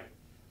much right.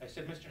 I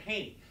said, Mr.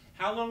 Haney,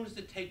 how long does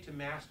it take to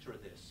master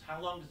this?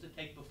 How long does it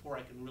take before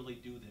I can really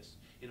do this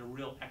in a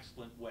real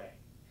excellent way?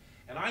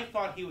 And I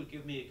thought he would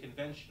give me a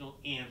conventional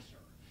answer.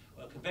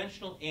 A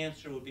conventional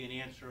answer would be an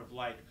answer of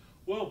like,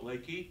 well,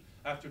 Blaikie,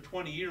 after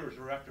 20 years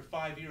or after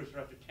 5 years or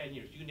after 10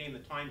 years, you name the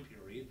time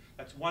period,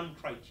 that's one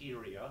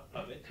criteria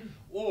of it.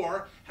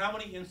 Or, how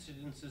many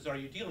incidences are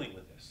you dealing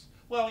with this?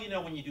 Well, you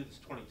know, when you do this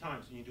 20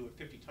 times, and you do it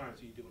 50 times,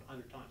 and you do it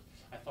 100 times,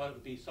 I thought it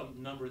would be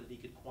some number that he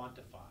could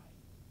quantify,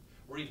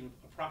 or even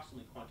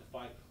approximately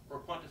quantify, or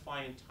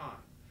quantify in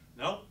time.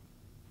 No?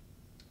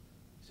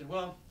 He said,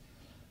 well,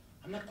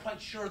 I'm not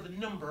quite sure of the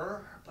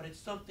number, but it's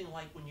something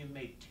like when you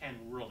made 10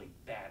 really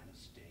bad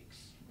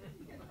mistakes.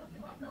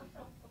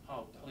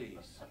 Oh,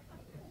 please.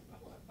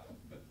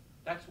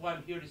 That's why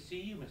I'm here to see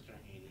you, Mr.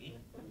 Haney.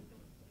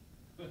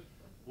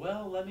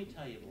 Well, let me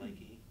tell you,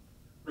 Blaikie,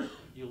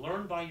 you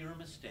learn by your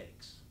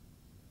mistakes.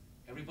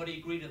 Everybody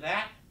agree to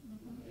that?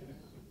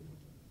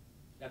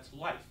 That's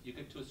life. You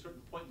get to a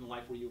certain point in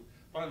life where you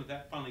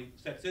finally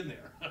sets in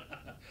there.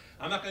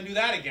 I'm not going to do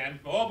that again.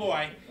 Oh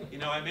boy, you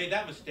know, I made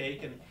that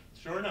mistake, and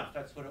sure enough,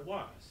 that's what it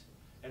was.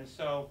 And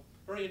so,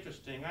 very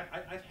interesting.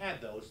 I've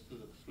had those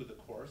through the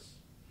course.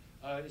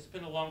 It's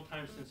been a long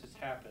time since it's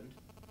happened.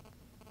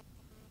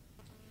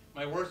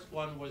 My worst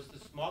one was the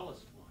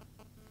smallest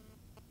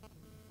one.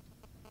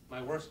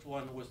 My worst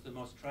one was the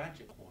most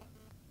tragic one.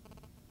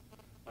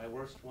 My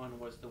worst one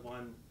was the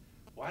one,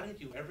 why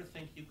did you ever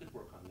think you could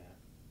work on that?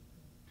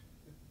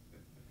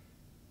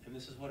 And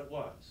this is what it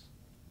was.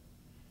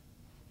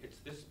 It's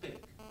this big.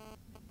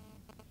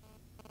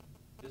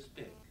 This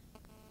big.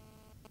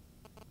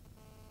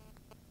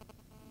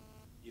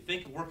 You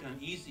think working on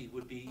easy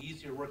would be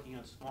easier working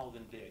on small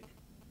than big.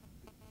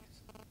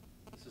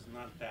 This is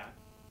not that.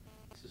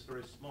 This is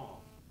very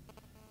small.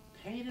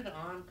 Painted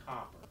on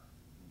copper.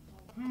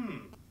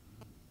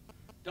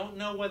 Don't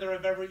know whether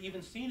I've ever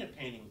even seen a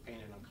painting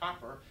painted on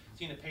copper.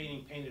 Seen a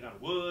painting painted on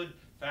wood,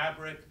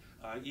 fabric,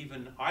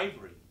 even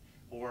ivory,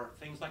 or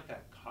things like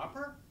that.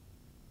 Copper?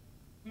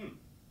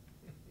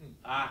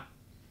 I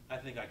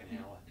think I can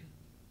handle it.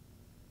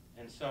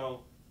 And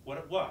so, what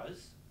it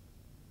was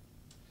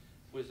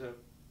a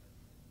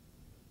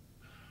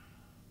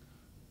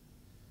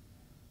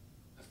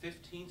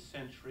 15th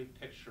century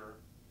picture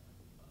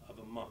of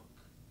a monk,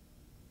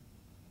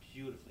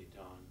 beautifully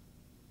done,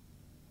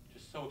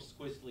 just so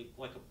exquisitely,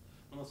 like one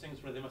of those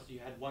things where you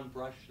had one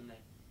brush and they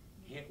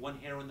hit one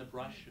hair in the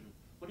brush, and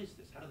what is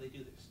this? How do they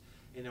do this?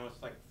 You know,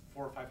 it's like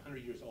 400 or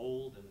 500 years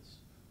old, and it's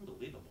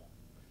unbelievable.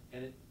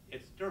 And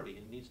it's dirty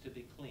and needs to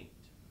be cleaned.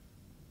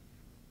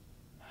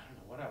 I don't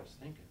know what I was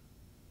thinking.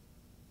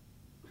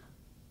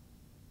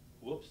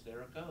 Whoops,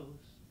 there it goes.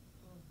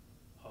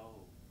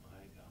 Oh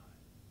my God.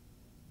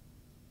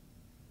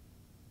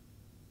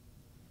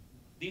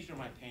 These are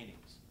my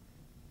paintings.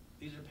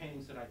 These are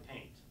paintings that I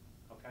paint,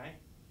 okay?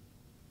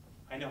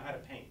 I know how to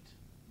paint,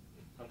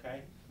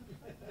 okay?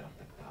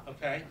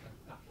 Okay?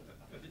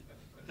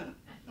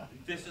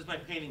 This is my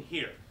painting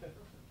here.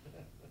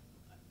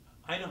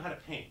 I know how to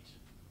paint.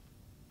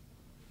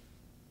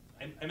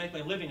 I make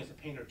my living as a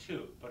painter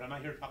too, but I'm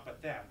not here to talk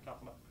about that. I'm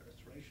talking about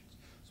restorations.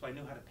 So I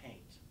know how to paint.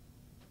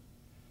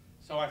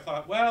 So I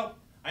thought, well,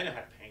 I know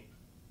how to paint.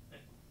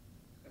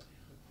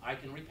 I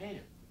can repaint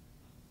it,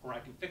 or I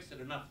can fix it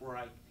enough where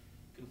I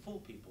can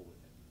fool people with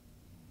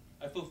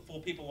it. I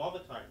fool people all the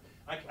time.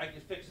 I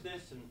can fix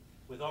this and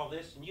with all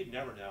this, and you'd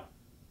never know.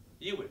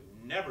 You would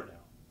never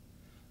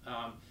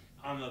know.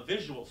 On the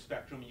visual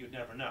spectrum, you'd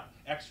never know.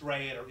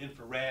 X-ray it or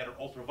infrared or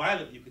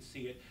ultraviolet, you could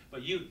see it,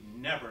 but you'd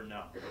never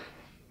know.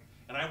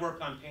 And I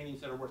work on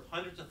paintings that are worth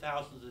hundreds of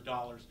thousands of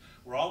dollars,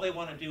 where all they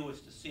want to do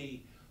is to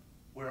see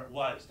where it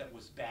was that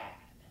was bad.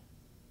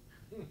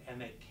 And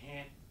they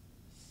can't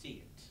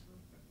see it.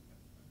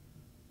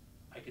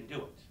 I can do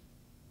it.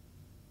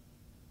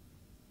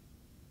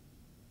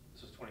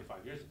 This was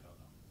 25 years ago,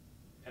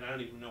 though. And I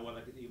don't even know whether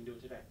I could even do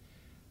it today.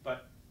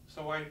 But,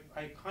 so I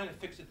kind of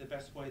fixed it the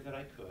best way that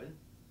I could.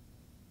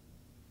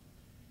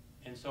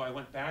 And so I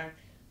went back.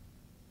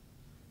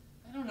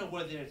 I don't know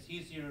whether it's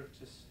easier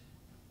just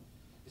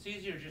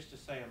to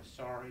say I'm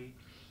sorry,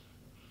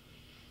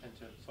 and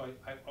so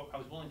I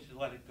was willing to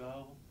let it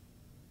go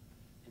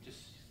and just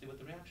see what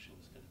the reaction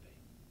was going to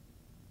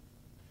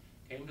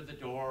be. Came to the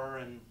door,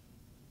 and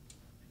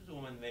she was a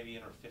woman maybe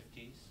in her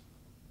 50s,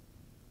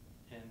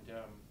 and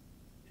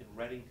in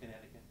Reading,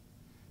 Connecticut.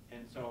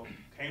 And so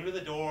came to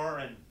the door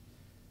and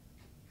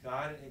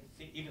got it,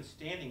 even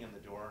standing in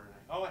the door, and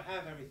I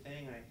have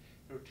everything.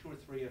 There were 2 or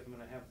 3 of them,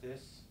 and I have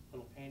this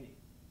little painting.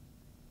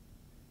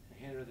 I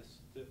handed her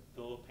the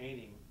little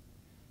painting,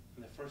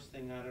 and the first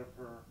thing out of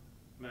her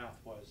mouth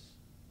was,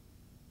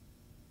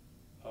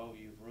 "Oh,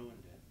 you've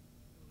ruined it."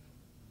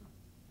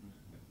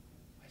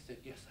 I said,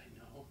 "Yes, I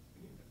know.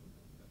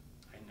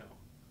 I know.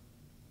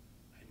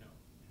 I know."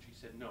 And she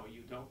said, "No,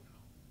 you don't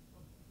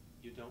know.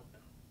 You don't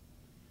know."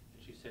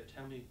 And she said,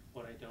 "Tell me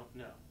what I don't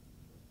know."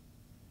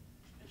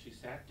 And she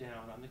sat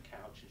down on the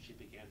couch and she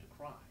began to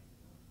cry.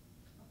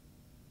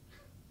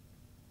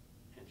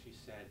 And she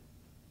said,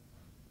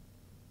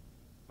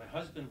 "My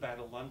husband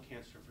battled lung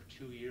cancer for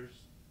 2 years,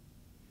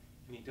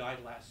 and he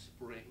died last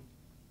spring.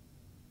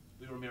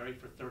 We were married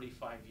for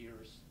 35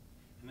 years,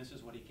 and this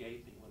is what he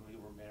gave me when we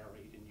were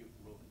married, and you've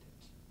ruined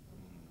it."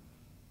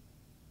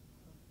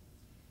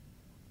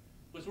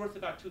 It was worth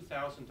about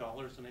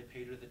 $2,000, and I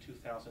paid her the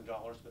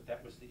 $2,000, but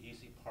that was the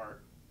easy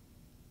part.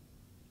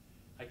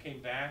 I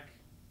came back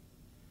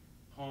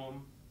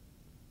home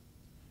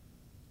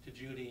to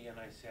Judy, and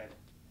I said,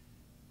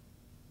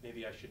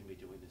 maybe I shouldn't be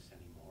doing this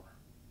anymore.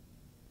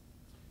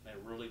 And I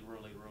really,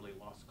 really, really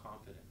lost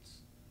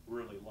confidence.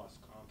 Really lost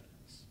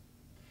confidence.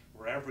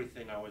 Where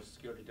everything I was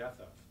scared to death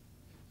of,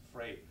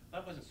 afraid.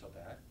 That wasn't so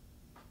bad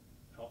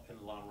in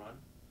the long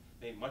run.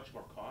 Made much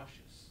more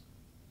cautious.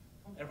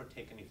 Don't ever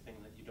take anything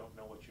that you don't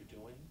know what you're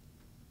doing.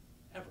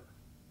 Ever.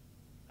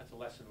 That's a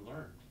lesson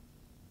learned.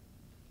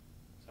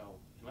 So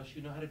unless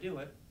you know how to do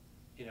it,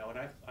 you know, and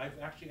I've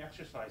actually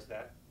exercised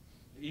that.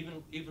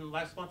 Even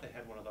last month I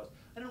had one of those.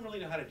 I don't really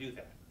know how to do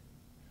that.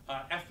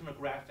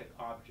 Ethnographic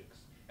objects.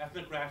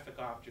 Ethnographic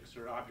objects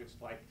are objects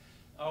like,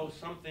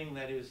 something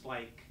that is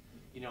like,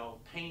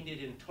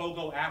 painted in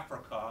Togo,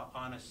 Africa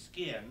on a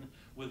skin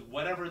with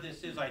whatever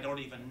this is I don't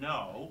even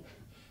know.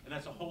 And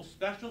that's a whole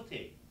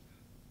specialty.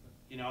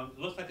 It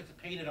looks like it's a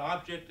painted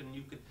object, and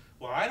you could,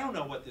 well, I don't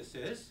know what this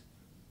is.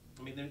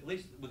 I mean, at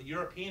least with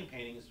European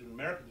paintings and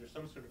Americans, there's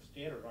some sort of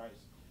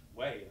standardized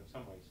way in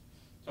some ways.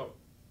 So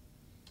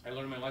I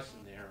learned my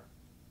lesson there.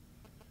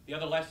 The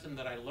other lesson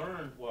that I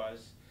learned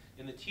was,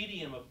 in the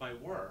tedium of my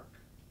work,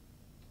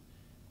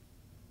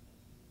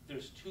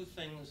 there's 2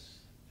 things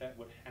that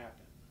would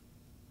happen.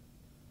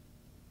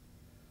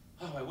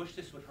 Oh, I wish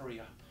this would hurry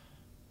up.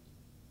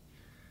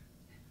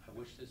 I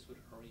wish this would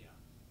hurry up.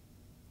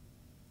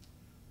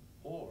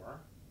 Or,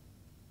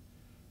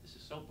 this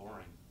is so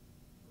boring.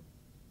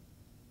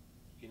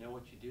 You know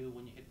what you do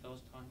when you hit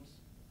those times?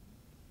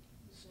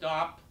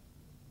 Stop.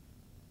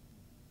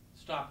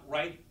 Stop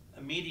right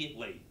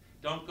immediately.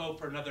 Don't go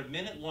for another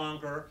minute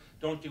longer.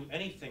 Don't do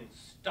anything.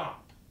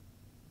 Stop.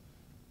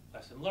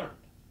 Lesson learned.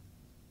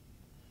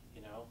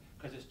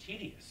 Because it's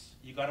tedious.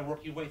 You got to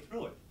work your way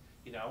through it.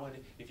 And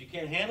if you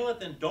can't handle it,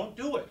 then don't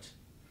do it.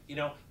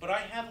 But I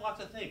have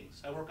lots of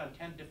things. I work on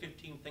 10 to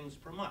 15 things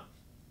per month.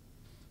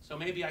 So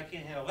maybe I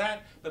can't handle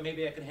that, but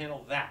maybe I can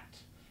handle that.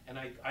 And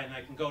I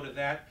can go to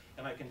that,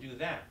 and I can do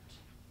that.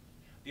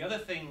 The other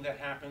thing that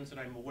happens, and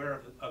I'm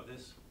aware of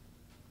this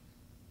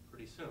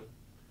pretty soon,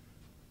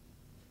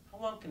 how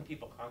long can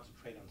people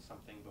concentrate on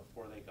something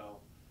before they go,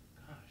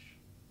 gosh,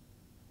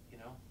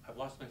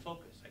 lost my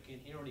focus. I can't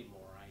hear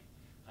anymore.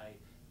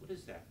 What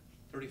is that?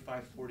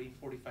 35, 40,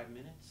 45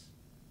 minutes?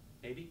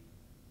 Maybe?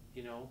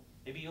 You know,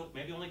 maybe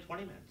only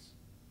 20 minutes.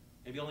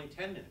 Maybe only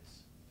 10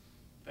 minutes.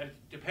 But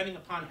depending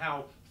upon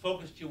how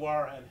focused you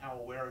are and how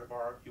aware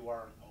you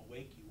are and how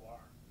awake you are.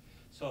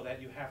 So that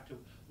you have to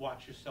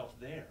watch yourself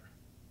there.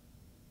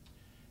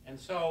 And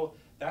so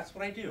that's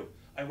what I do.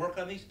 I work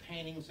on these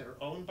paintings that are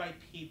owned by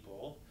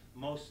people,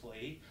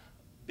 mostly.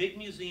 Big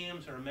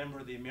museums are a member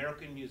of the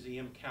American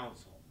Museum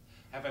Council.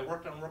 Have I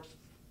worked on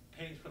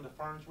paintings from the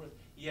Farnsworth?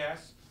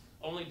 Yes.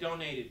 Only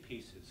donated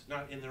pieces,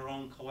 not in their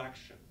own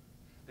collection.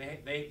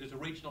 There's a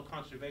regional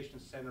conservation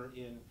center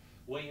in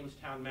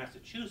Williamstown,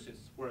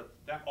 Massachusetts, where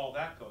all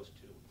that goes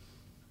to.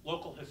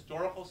 Local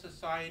historical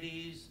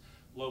societies,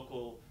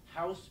 local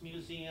house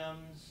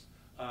museums.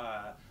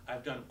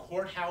 I've done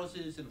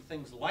courthouses and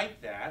things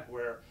like that,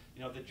 where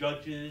the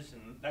judges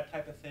and that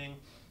type of thing,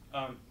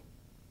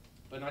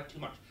 but not too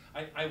much.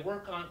 I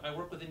work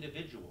with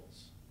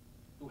individuals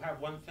who have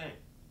one thing.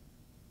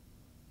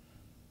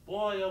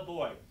 Boy, oh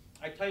boy!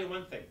 I tell you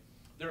one thing.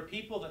 There are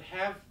people that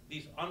have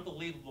these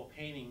unbelievable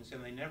paintings,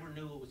 and they never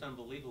knew it was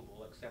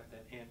unbelievable, except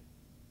that Aunt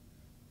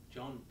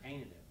Joan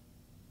painted it.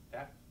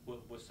 That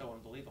was so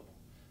unbelievable.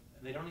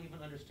 And they don't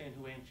even understand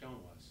who Aunt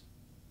Joan was,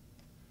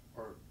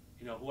 or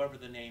whoever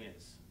the name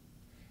is,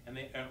 and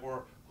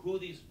or who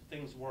these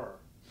things were.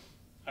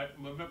 I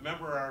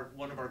remember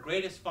one of our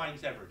greatest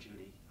finds ever,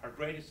 Judy. Our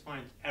greatest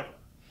finds ever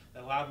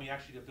that allowed me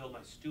actually to build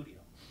my studio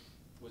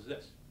was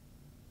this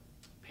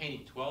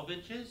painting, 12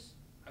 inches.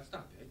 That's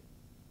not big.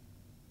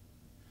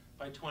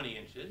 By 20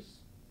 inches.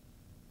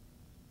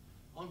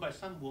 Owned by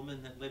some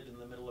woman that lived in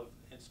the middle of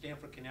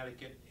Stamford,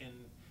 Connecticut,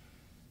 in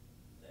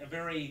a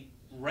very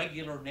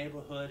regular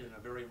neighborhood, and a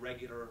very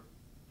regular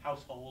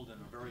household,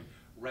 and a very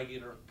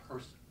regular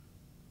person.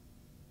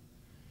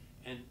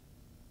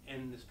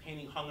 And this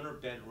painting hung in her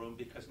bedroom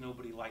because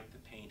nobody liked the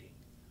painting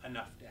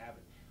enough to have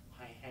it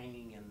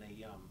hanging in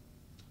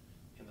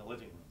the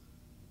living room.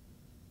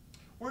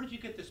 Where did you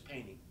get this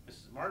painting,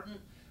 Mrs. Martin?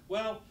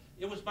 Well,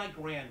 it was my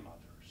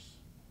grandmother's.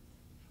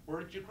 Where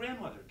did your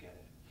grandmother get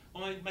it?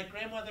 Well, my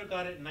grandmother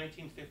got it in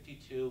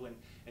 1952,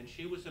 and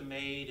she was a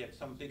maid at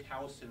some big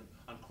house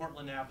on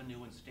Cortlandt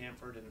Avenue in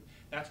Stamford, and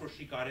that's where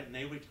she got it. And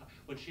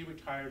when she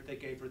retired, they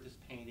gave her this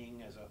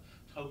painting as a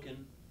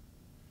token.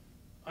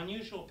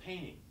 Unusual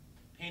painting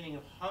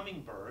of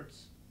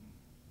hummingbirds,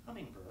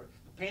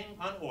 painting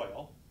on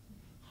oil,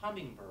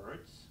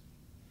 hummingbirds,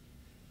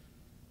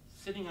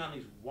 sitting on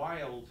these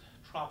wild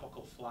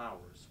tropical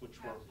flowers,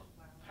 which were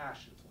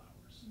passion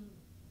flowers.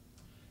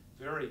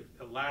 Very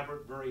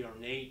elaborate, very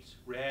ornate,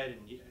 red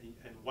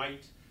and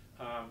white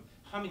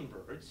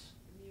hummingbirds.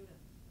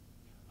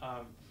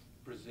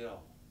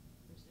 Brazil.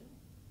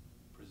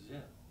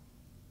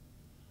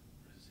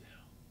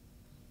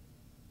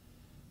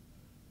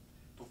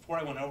 Before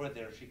I went over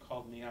there, she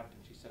called me up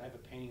and she said, I have a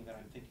painting that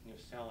I'm thinking of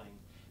selling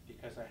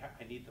because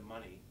I need the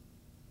money.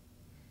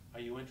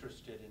 Are you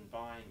interested in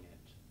buying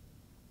it?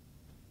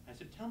 I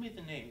said, tell me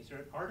the name. Is there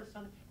an artist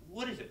on it?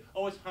 What is it?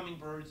 Oh, it's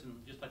hummingbirds,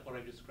 and just like what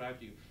I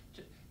described to you.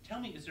 Tell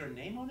me, is there a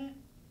name on it?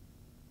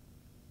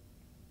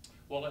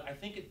 Well, I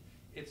think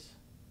it's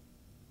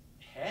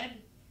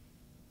Head?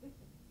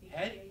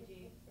 Head?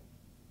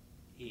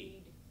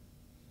 Heed.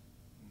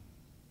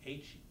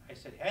 I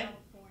said head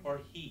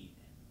or heed?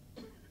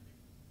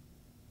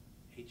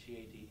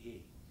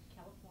 H-E-A-D-E.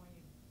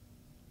 California.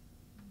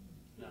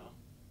 No.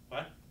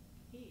 What?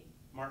 Heed.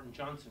 Martin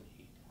Johnson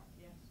Heed.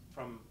 Yes.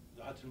 From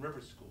the Hudson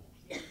River School.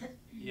 Yes.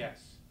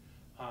 Yes.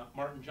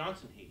 Martin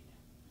Johnson Heed.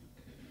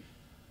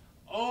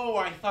 Oh,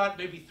 I thought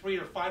maybe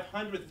 300,000 or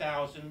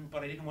 500,000,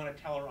 but I didn't want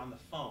to tell her on the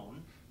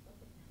phone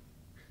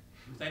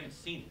because I hadn't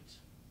seen it.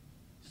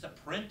 Is this a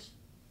print?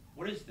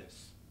 What is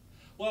this?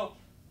 Well,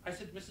 I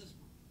said,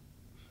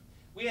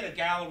 we had a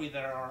gallery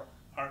that our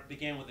art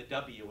began with a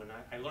W, and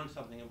I learned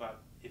something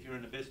about if you're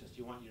in the business,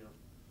 you want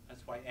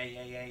that's why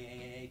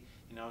A,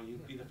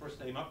 you'd be the first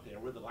name up there.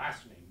 We're the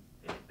last name.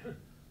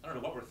 I don't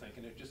know what we're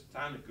thinking. It just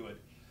sounded good.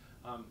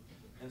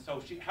 And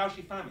so how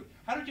she found me.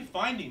 How did you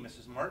find me,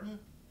 Mrs. Martin?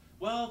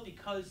 Well,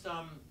 because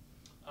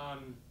I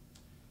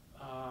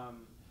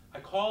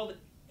called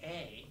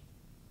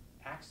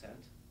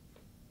accent,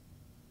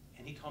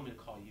 and he told me to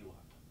call you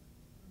up,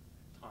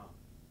 Tom.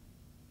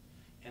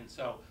 And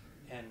so,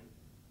 I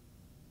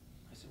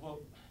said, well,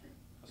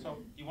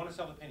 so you want to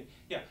sell the painting?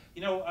 Yeah.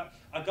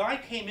 A guy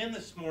came in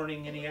this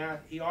morning and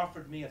he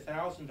offered me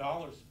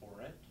 $1,000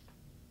 for it,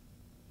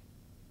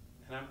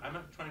 and I'm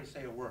not trying to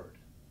say a word.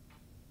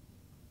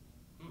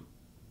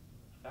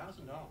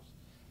 $1,000.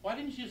 Why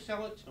didn't you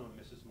sell it to him,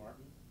 Mrs.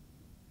 Martin?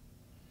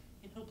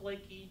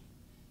 Blaikie,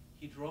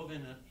 he drove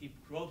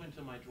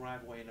into my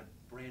driveway in a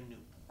brand new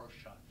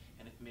Porsche,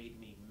 and it made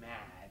me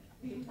mad.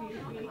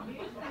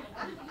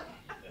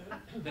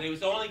 That he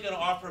was only going to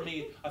offer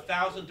me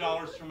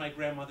 $1,000 for my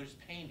grandmother's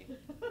painting.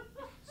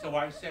 So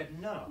I said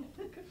no.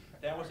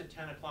 That was at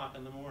 10 o'clock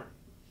in the morning.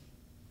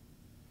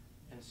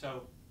 And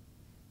so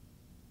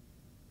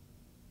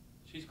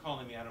she's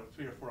calling me out at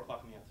 3 or 4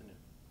 o'clock in the afternoon.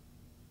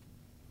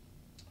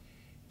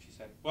 She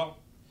said, well,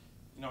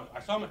 you know,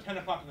 I saw him at 10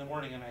 o'clock in the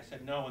morning, and I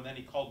said no, and then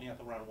he called me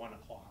up around 1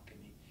 o'clock, and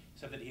he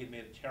said that he had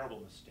made a terrible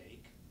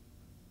mistake,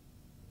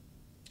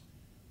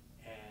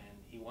 and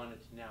he wanted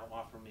to now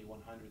offer me $100,000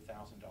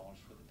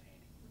 for the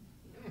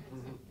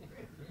painting.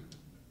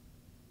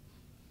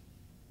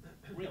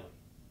 Really?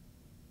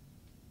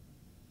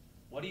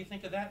 What do you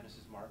think of that,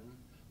 Mrs. Martin?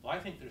 Well, I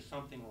think there's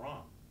something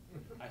wrong.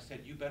 I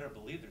said, you better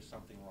believe there's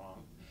something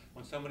wrong.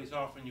 When somebody's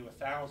offering you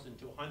 $1,000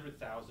 to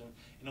 $100,000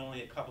 in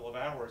only a couple of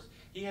hours,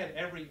 he had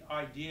every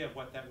idea of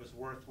what that was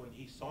worth when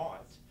he saw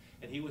it,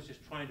 and he was just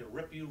trying to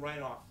rip you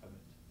right off of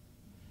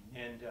it.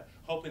 And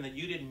hoping that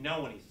you didn't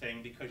know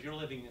anything because you're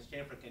living in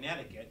Stamford,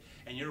 Connecticut,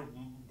 and your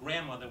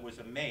grandmother was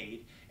a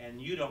maid,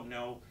 and you don't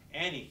know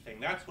anything.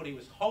 That's what he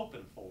was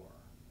hoping for.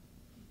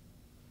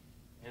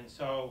 And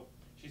so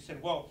she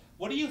said, well,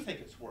 what do you think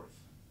it's worth?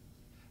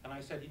 And I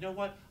said, you know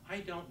what?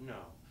 I don't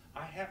know.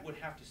 I would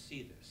have to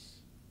see this.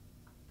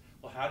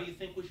 Well, how do you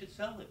think we should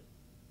sell it?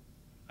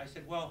 I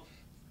said, well,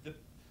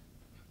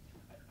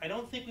 I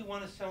don't think we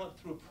want to sell it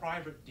through a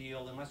private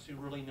deal unless we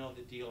really know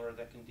the dealer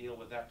that can deal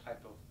with that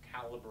type of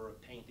caliber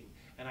of painting,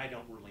 and I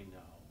don't really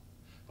know.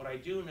 But I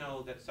do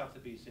know that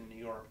Sotheby's in New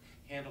York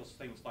handles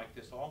things like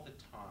this all the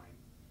time,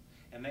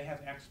 and they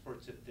have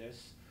experts at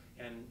this,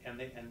 and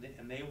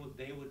they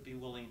would be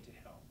willing to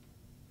help.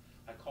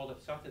 I called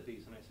up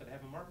Sotheby's and I said, I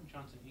have a Martin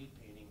Johnson Heath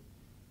painting.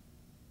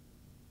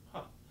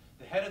 Huh.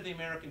 The head of the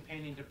American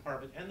Painting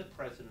Department and the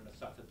president of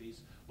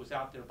Sotheby's was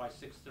out there by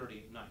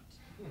 6:30 at night.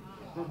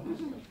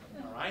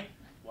 All right?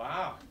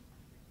 Wow.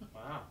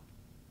 Wow.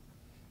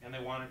 And they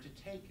wanted to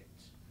take it.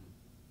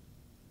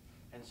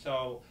 And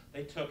so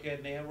they took it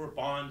and they were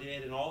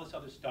bonded and all this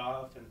other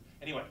stuff. And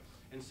anyway,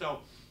 and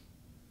so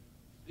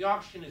the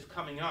auction is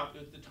coming up.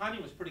 The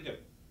timing was pretty good.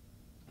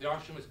 The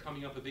auction was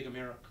coming up, a big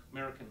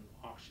American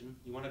auction.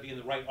 You want to be in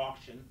the right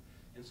auction.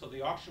 And so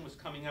the auction was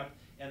coming up,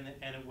 and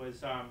it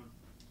was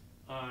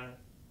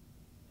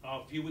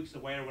a few weeks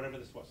away or whatever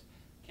this was.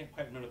 Can't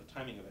quite remember the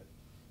timing of it.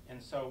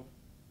 And so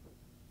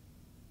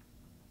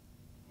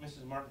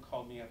Mrs. Martin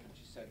called me up and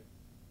she said,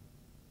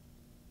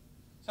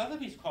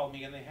 Sotheby's called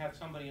me and they have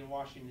somebody in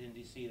Washington,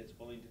 D.C. that's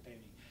willing to pay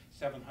me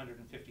 $750,000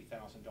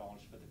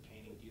 for the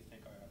painting. Do you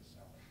think I ought to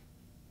sell it?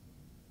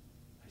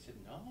 I said,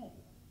 no.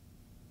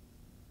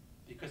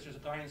 Because there's a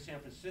guy in San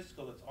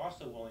Francisco that's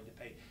also willing to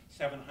pay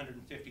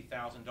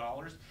 $750,000,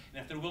 and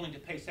if they're willing to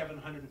pay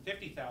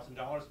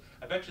 $750,000,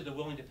 I bet you they're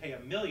willing to pay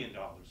 $1 million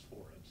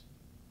for it.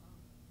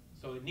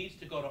 So it needs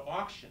to go to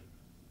auction.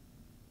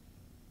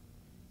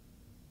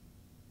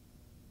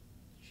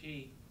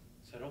 She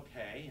said,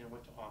 okay, and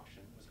went to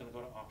auction. It was going to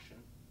go to auction.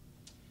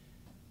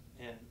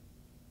 And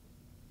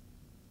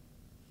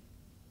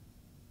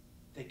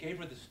they gave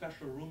her the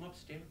special room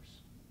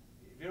upstairs.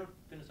 Have you ever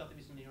been to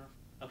Sotheby's in New York?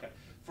 Okay.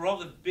 For all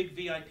the big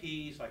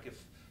VIPs, like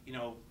if, you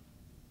know,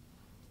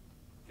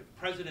 if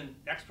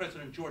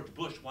ex-President George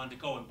Bush wanted to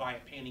go and buy a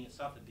painting at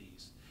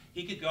Sotheby's,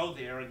 he could go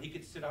there and he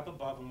could sit up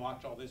above and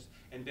watch all this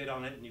and bid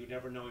on it, and you would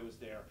never know he was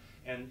there.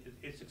 And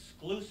it's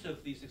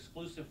exclusive, these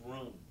exclusive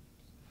rooms.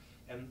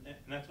 And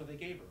that's what they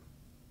gave her.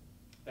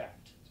 That.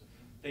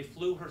 They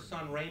flew her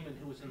son Raymond,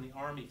 who was in the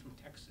Army from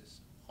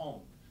Texas,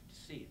 home to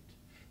see it.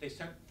 They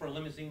sent for a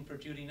limousine for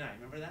Judy and I.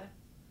 Remember that?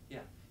 Yeah.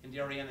 In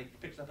Darien, they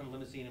picked us up in a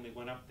limousine and we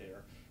went up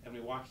there and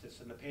we watched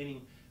this. And the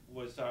painting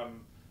was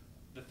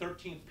the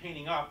 13th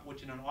painting up,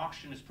 which in an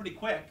auction is pretty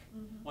quick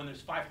when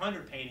there's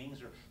 500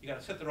 paintings or you got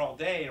to sit there all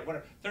day or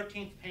whatever.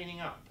 13th painting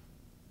up.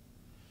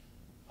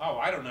 Oh,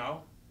 I don't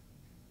know.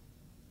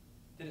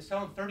 Did it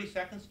sell in 30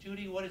 seconds,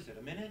 Judy? What is it,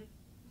 a minute?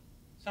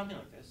 Something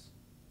like this.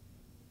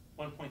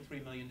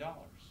 $1.3 million.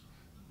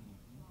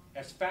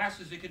 As fast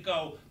as it could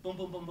go, boom,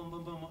 boom, boom, boom,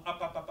 boom, boom, up,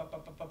 up, up, up,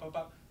 up, up, up, up,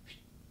 up.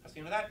 That's the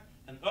end of that.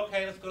 And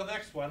okay, let's go to the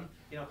next one.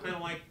 You know, kind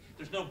of like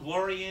there's no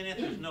glory in it.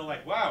 There's no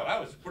like, wow, that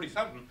was pretty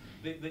something.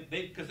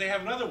 Because they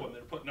have another one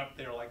they're putting up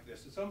there like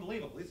this. It's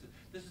unbelievable.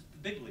 This is the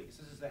big leagues.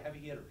 This is the heavy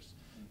hitters.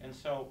 And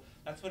so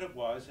that's what it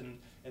was. And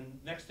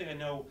next thing I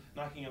know,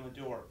 knocking on the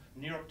door,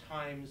 New York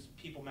Times,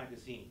 People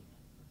magazine.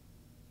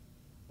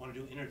 Want to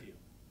do an interview.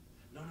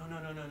 No, Blaikie,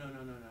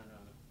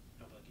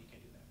 you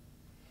can't do that.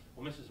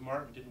 Well, Mrs.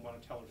 Martin didn't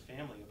want to tell her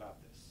family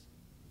about this.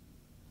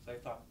 So I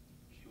thought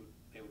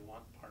they would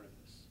want part of this.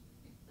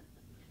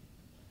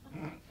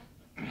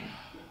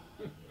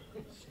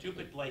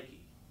 Stupid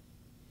Blaikie.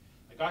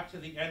 I got to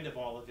the end of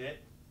all of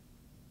it.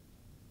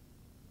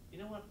 You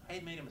know what? I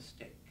had made a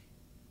mistake.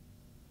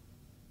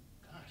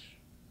 Gosh.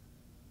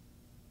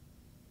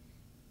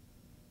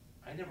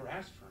 I never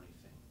asked for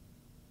anything.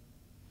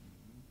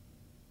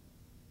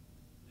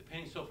 The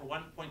painting sold for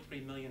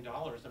 $1.3 million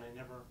and I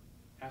never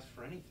asked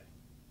for anything.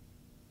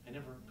 I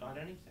never got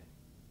anything.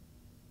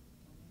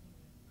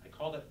 I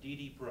called up Dee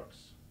Dee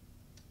Brooks.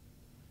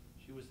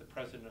 She was the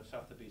president of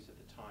Sotheby's at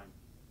the time.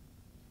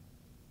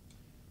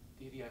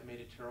 Dee Dee, I've made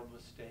a terrible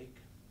mistake.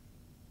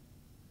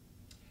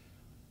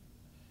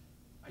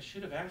 I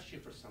should have asked you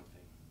for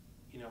something.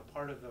 You know,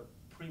 part of the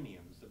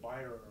premiums, the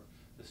buyer or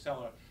the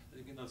seller.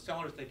 You know, the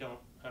sellers, they don't,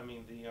 I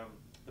mean,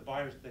 the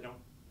buyers, they don't,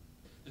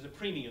 there's a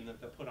premium that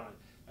they put on it.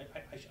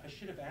 I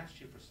should have asked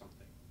you for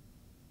something.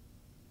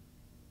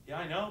 Yeah,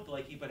 I know,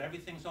 Blaikie, but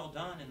everything's all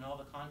done and all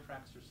the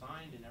contracts are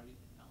signed and everything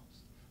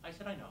else. I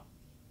said, I know.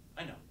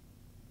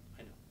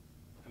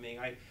 I mean,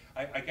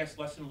 I guess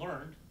lesson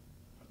learned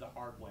the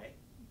hard way.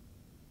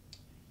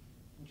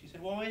 And she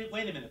said, well, wait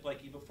a minute,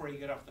 Blaikie, before you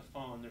get off the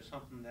phone, there's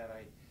something that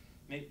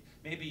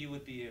maybe you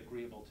would be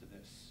agreeable to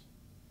this.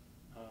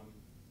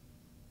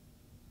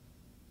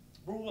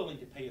 We're willing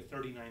to pay you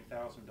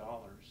 $39,000.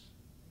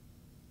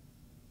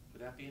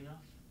 Would that be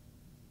enough?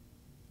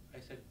 I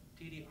said,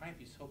 Dee Dee, I'd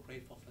be so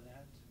grateful for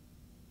that.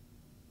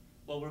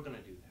 Well, we're going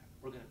to do that.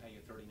 We're going to pay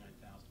you $39,000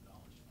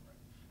 for it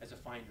as a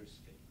finder's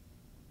fee.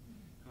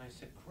 And I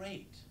said,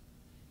 great.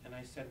 And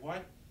I said,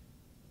 what?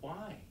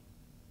 Why?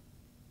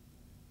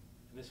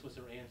 And this was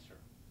her answer.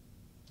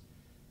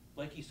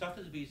 Blaikie,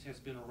 Sotheby's has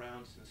been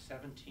around since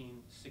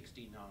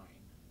 1769.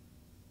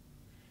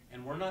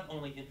 And we're not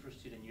only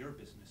interested in your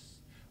business,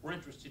 we're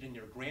interested in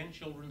your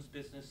grandchildren's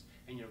business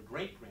and your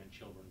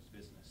great-grandchildren's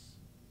business.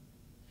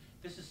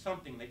 This is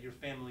something that your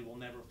family will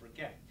never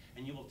forget.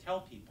 And you will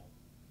tell people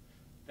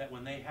that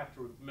when they have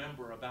to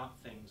remember about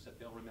things, that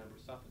they'll remember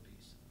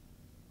Sotheby's.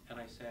 And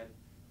I said,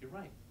 you're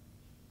right.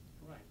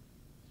 You're right.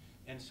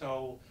 And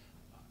so,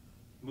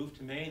 moved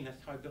to Maine,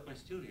 that's how I built my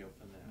studio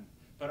from that.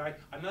 But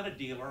I'm not a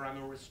dealer, I'm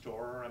a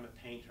restorer, I'm a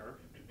painter.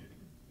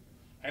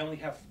 I only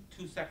have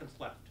 2 seconds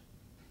left.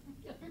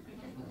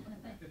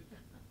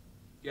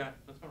 Yeah,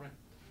 that's all right.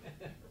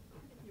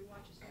 Your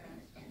watch is fast.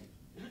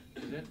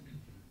 Is it?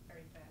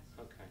 Very fast.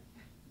 Okay.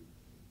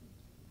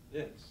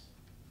 This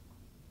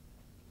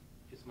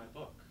is my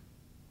book.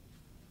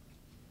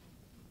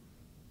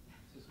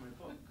 This is my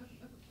book.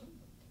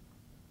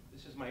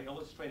 This is my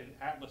illustrated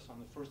atlas on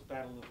the first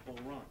battle of Bull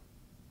Run.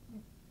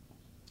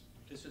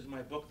 This is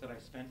my book that I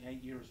spent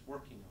 8 years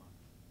working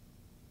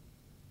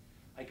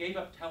on. I gave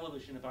up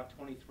television about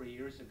 23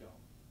 years ago.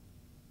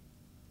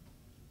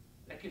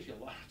 That gives you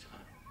a lot of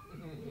time.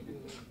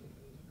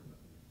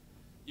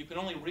 You can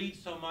only read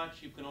so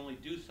much, you can only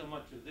do so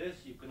much of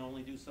this, you can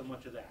only do so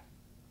much of that.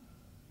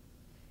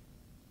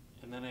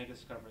 And then I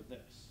discovered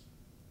this.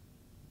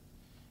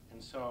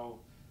 And so,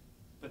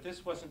 but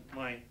this wasn't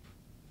my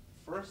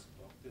first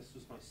book, this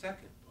was my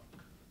second book.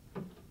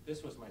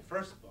 This was my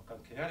first book on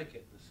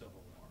Connecticut in the Civil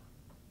War.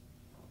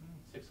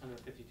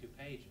 652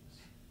 pages.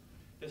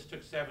 This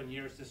took 7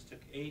 years, this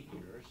took 8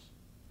 years.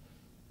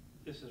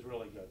 This is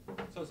really good.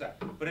 So is that.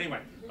 But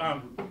anyway,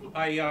 and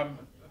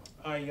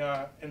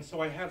so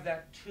I have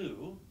that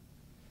too.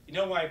 You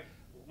know why,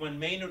 when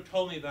Maynard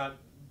told me about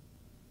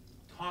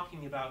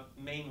talking about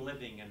Maine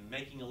living and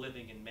making a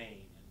living in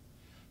Maine,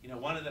 you know,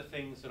 one of the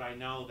things that I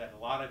know that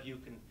a lot of you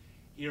can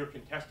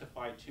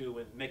testify to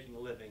in making a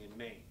living in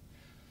Maine.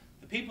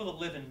 The people that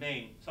live in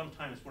Maine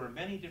sometimes wear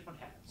many different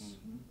hats.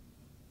 Mm-hmm.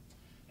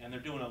 And they're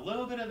doing a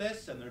little bit of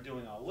this and they're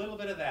doing a little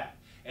bit of that.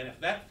 And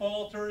if that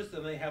falters,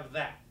 then they have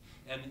that.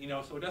 And you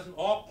know, so it doesn't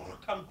all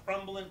come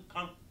crumbling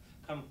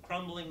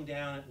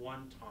down at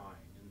one time.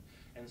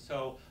 And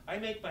so I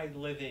make my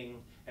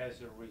living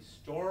as a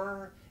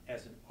restorer,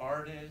 as an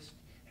artist,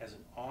 as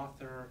an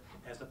author,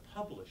 as a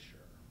publisher.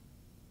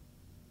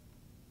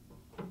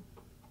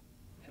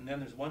 And then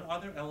there's one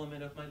other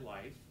element of my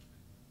life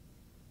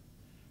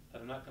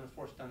that I'm not going to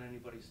force down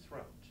anybody's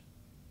throat.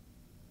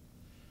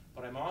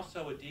 But I'm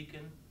also a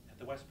deacon at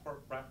the West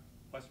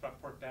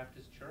Rockport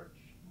Baptist Church.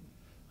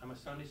 I'm a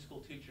Sunday school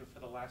teacher for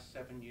the last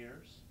 7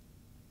 years.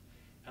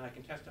 And I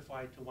can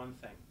testify to one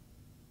thing.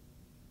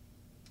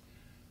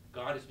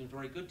 God has been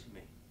very good to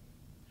me.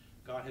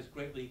 God has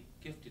greatly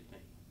gifted me.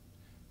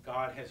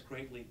 God has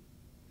greatly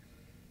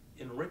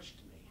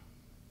enriched me.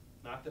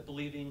 Not that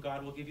believing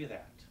God will give you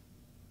that.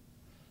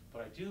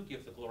 But I do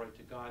give the glory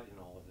to God in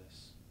all of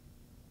this.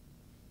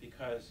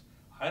 Because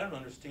I don't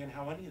understand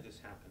how any of this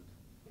happened.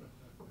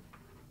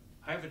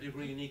 I have a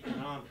degree in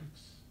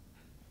economics.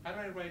 How did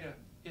I write a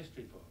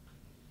history book?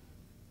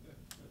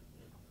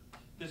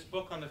 This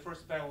book on the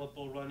first battle of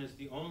Bull Run is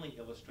the only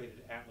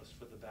illustrated atlas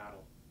for the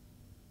battle.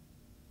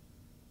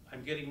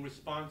 I'm getting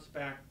response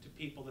back to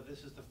people that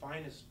this is the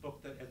finest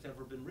book that has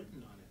ever been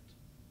written on it.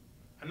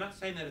 I'm not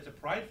saying that it's a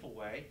prideful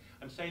way.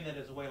 I'm saying that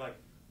as a way like,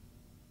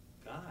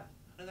 God,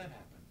 how did that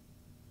happen?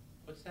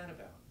 What's that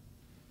about?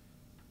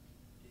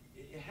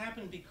 It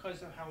happened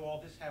because of how all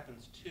this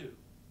happens too.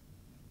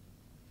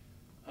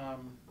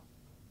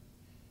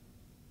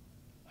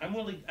 I'm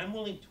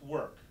willing to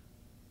work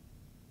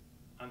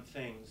on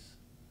things,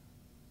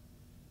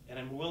 and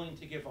I'm willing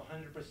to give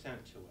 100%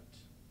 to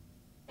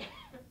it.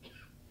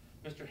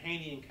 Mr.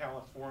 Haney in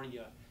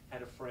California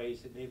had a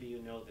phrase that maybe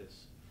you know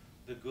this: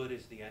 the good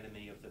is the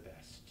enemy of the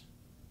best.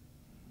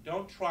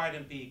 Don't try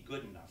to be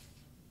good enough.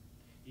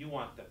 You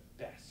want the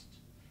best,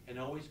 and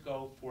always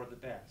go for the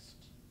best.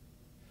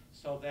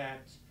 So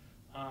that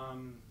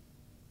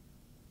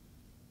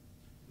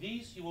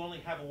these you only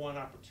have one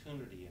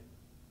opportunity in,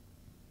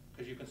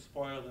 because you can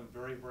spoil them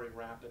very, very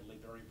rapidly,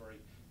 very, very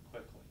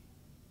quickly.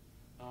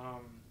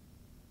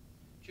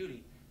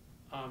 Judy,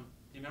 do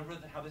you remember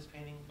how this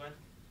painting went?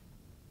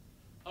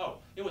 Oh,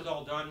 it was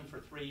all done for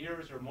 3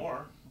 years or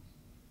more,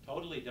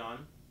 totally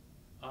done.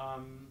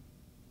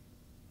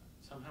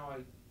 Somehow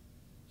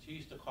she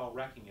used to call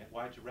wrecking it,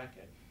 why'd you wreck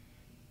it?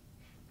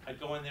 I'd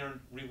go in there and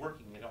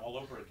reworking it all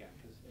over again,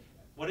 because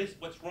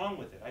what's wrong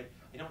with it? I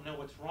don't know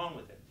what's wrong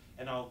with it,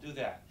 and I'll do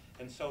that.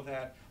 And so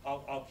that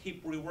I'll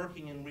keep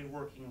reworking and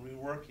reworking and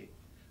reworking.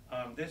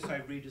 This I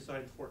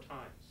redesigned 4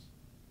 times.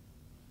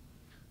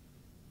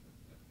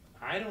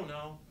 I don't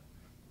know.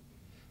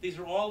 These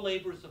are all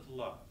labors of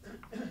love.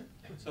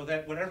 So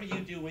that whatever you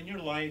do in your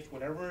life,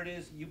 whatever it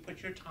is you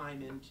put your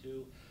time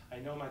into, I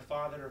know my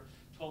father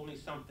told me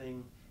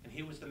something, and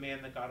he was the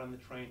man that got on the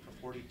train for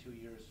 42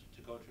 years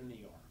to go to New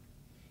York.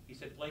 He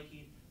said,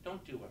 Blaikie,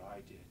 don't do what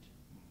I did.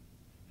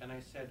 And I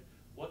said,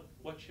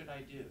 what should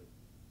I do?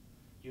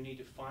 You need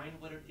to find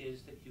what it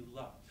is that you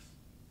love,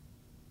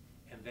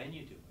 and then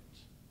you do it.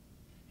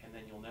 And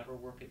then you'll never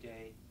work a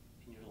day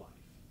in your life.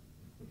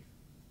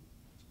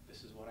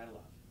 This is what I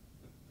love.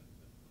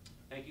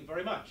 Thank you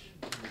very much.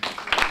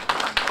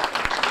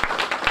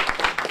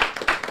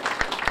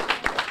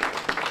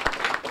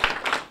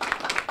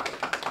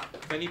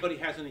 If anybody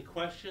has any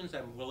questions,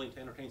 I'm willing to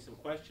entertain some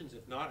questions.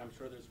 If not, I'm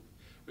sure there's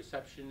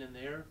reception in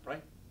there,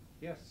 right?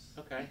 Yes.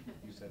 Okay.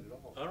 You said it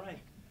all. All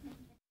right.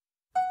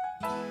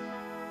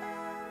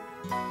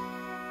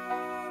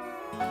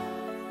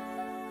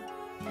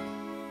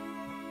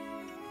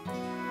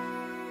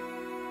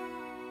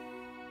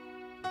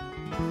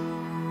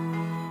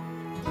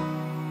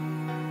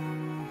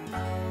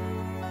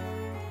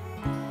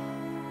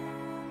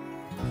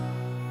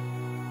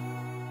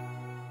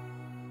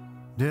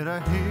 Did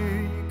I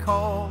hear you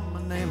call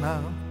my name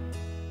out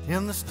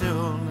in the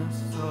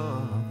stillness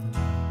of the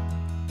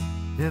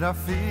night? Did I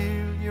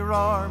feel your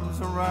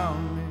arms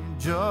around me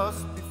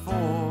just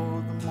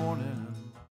before the morning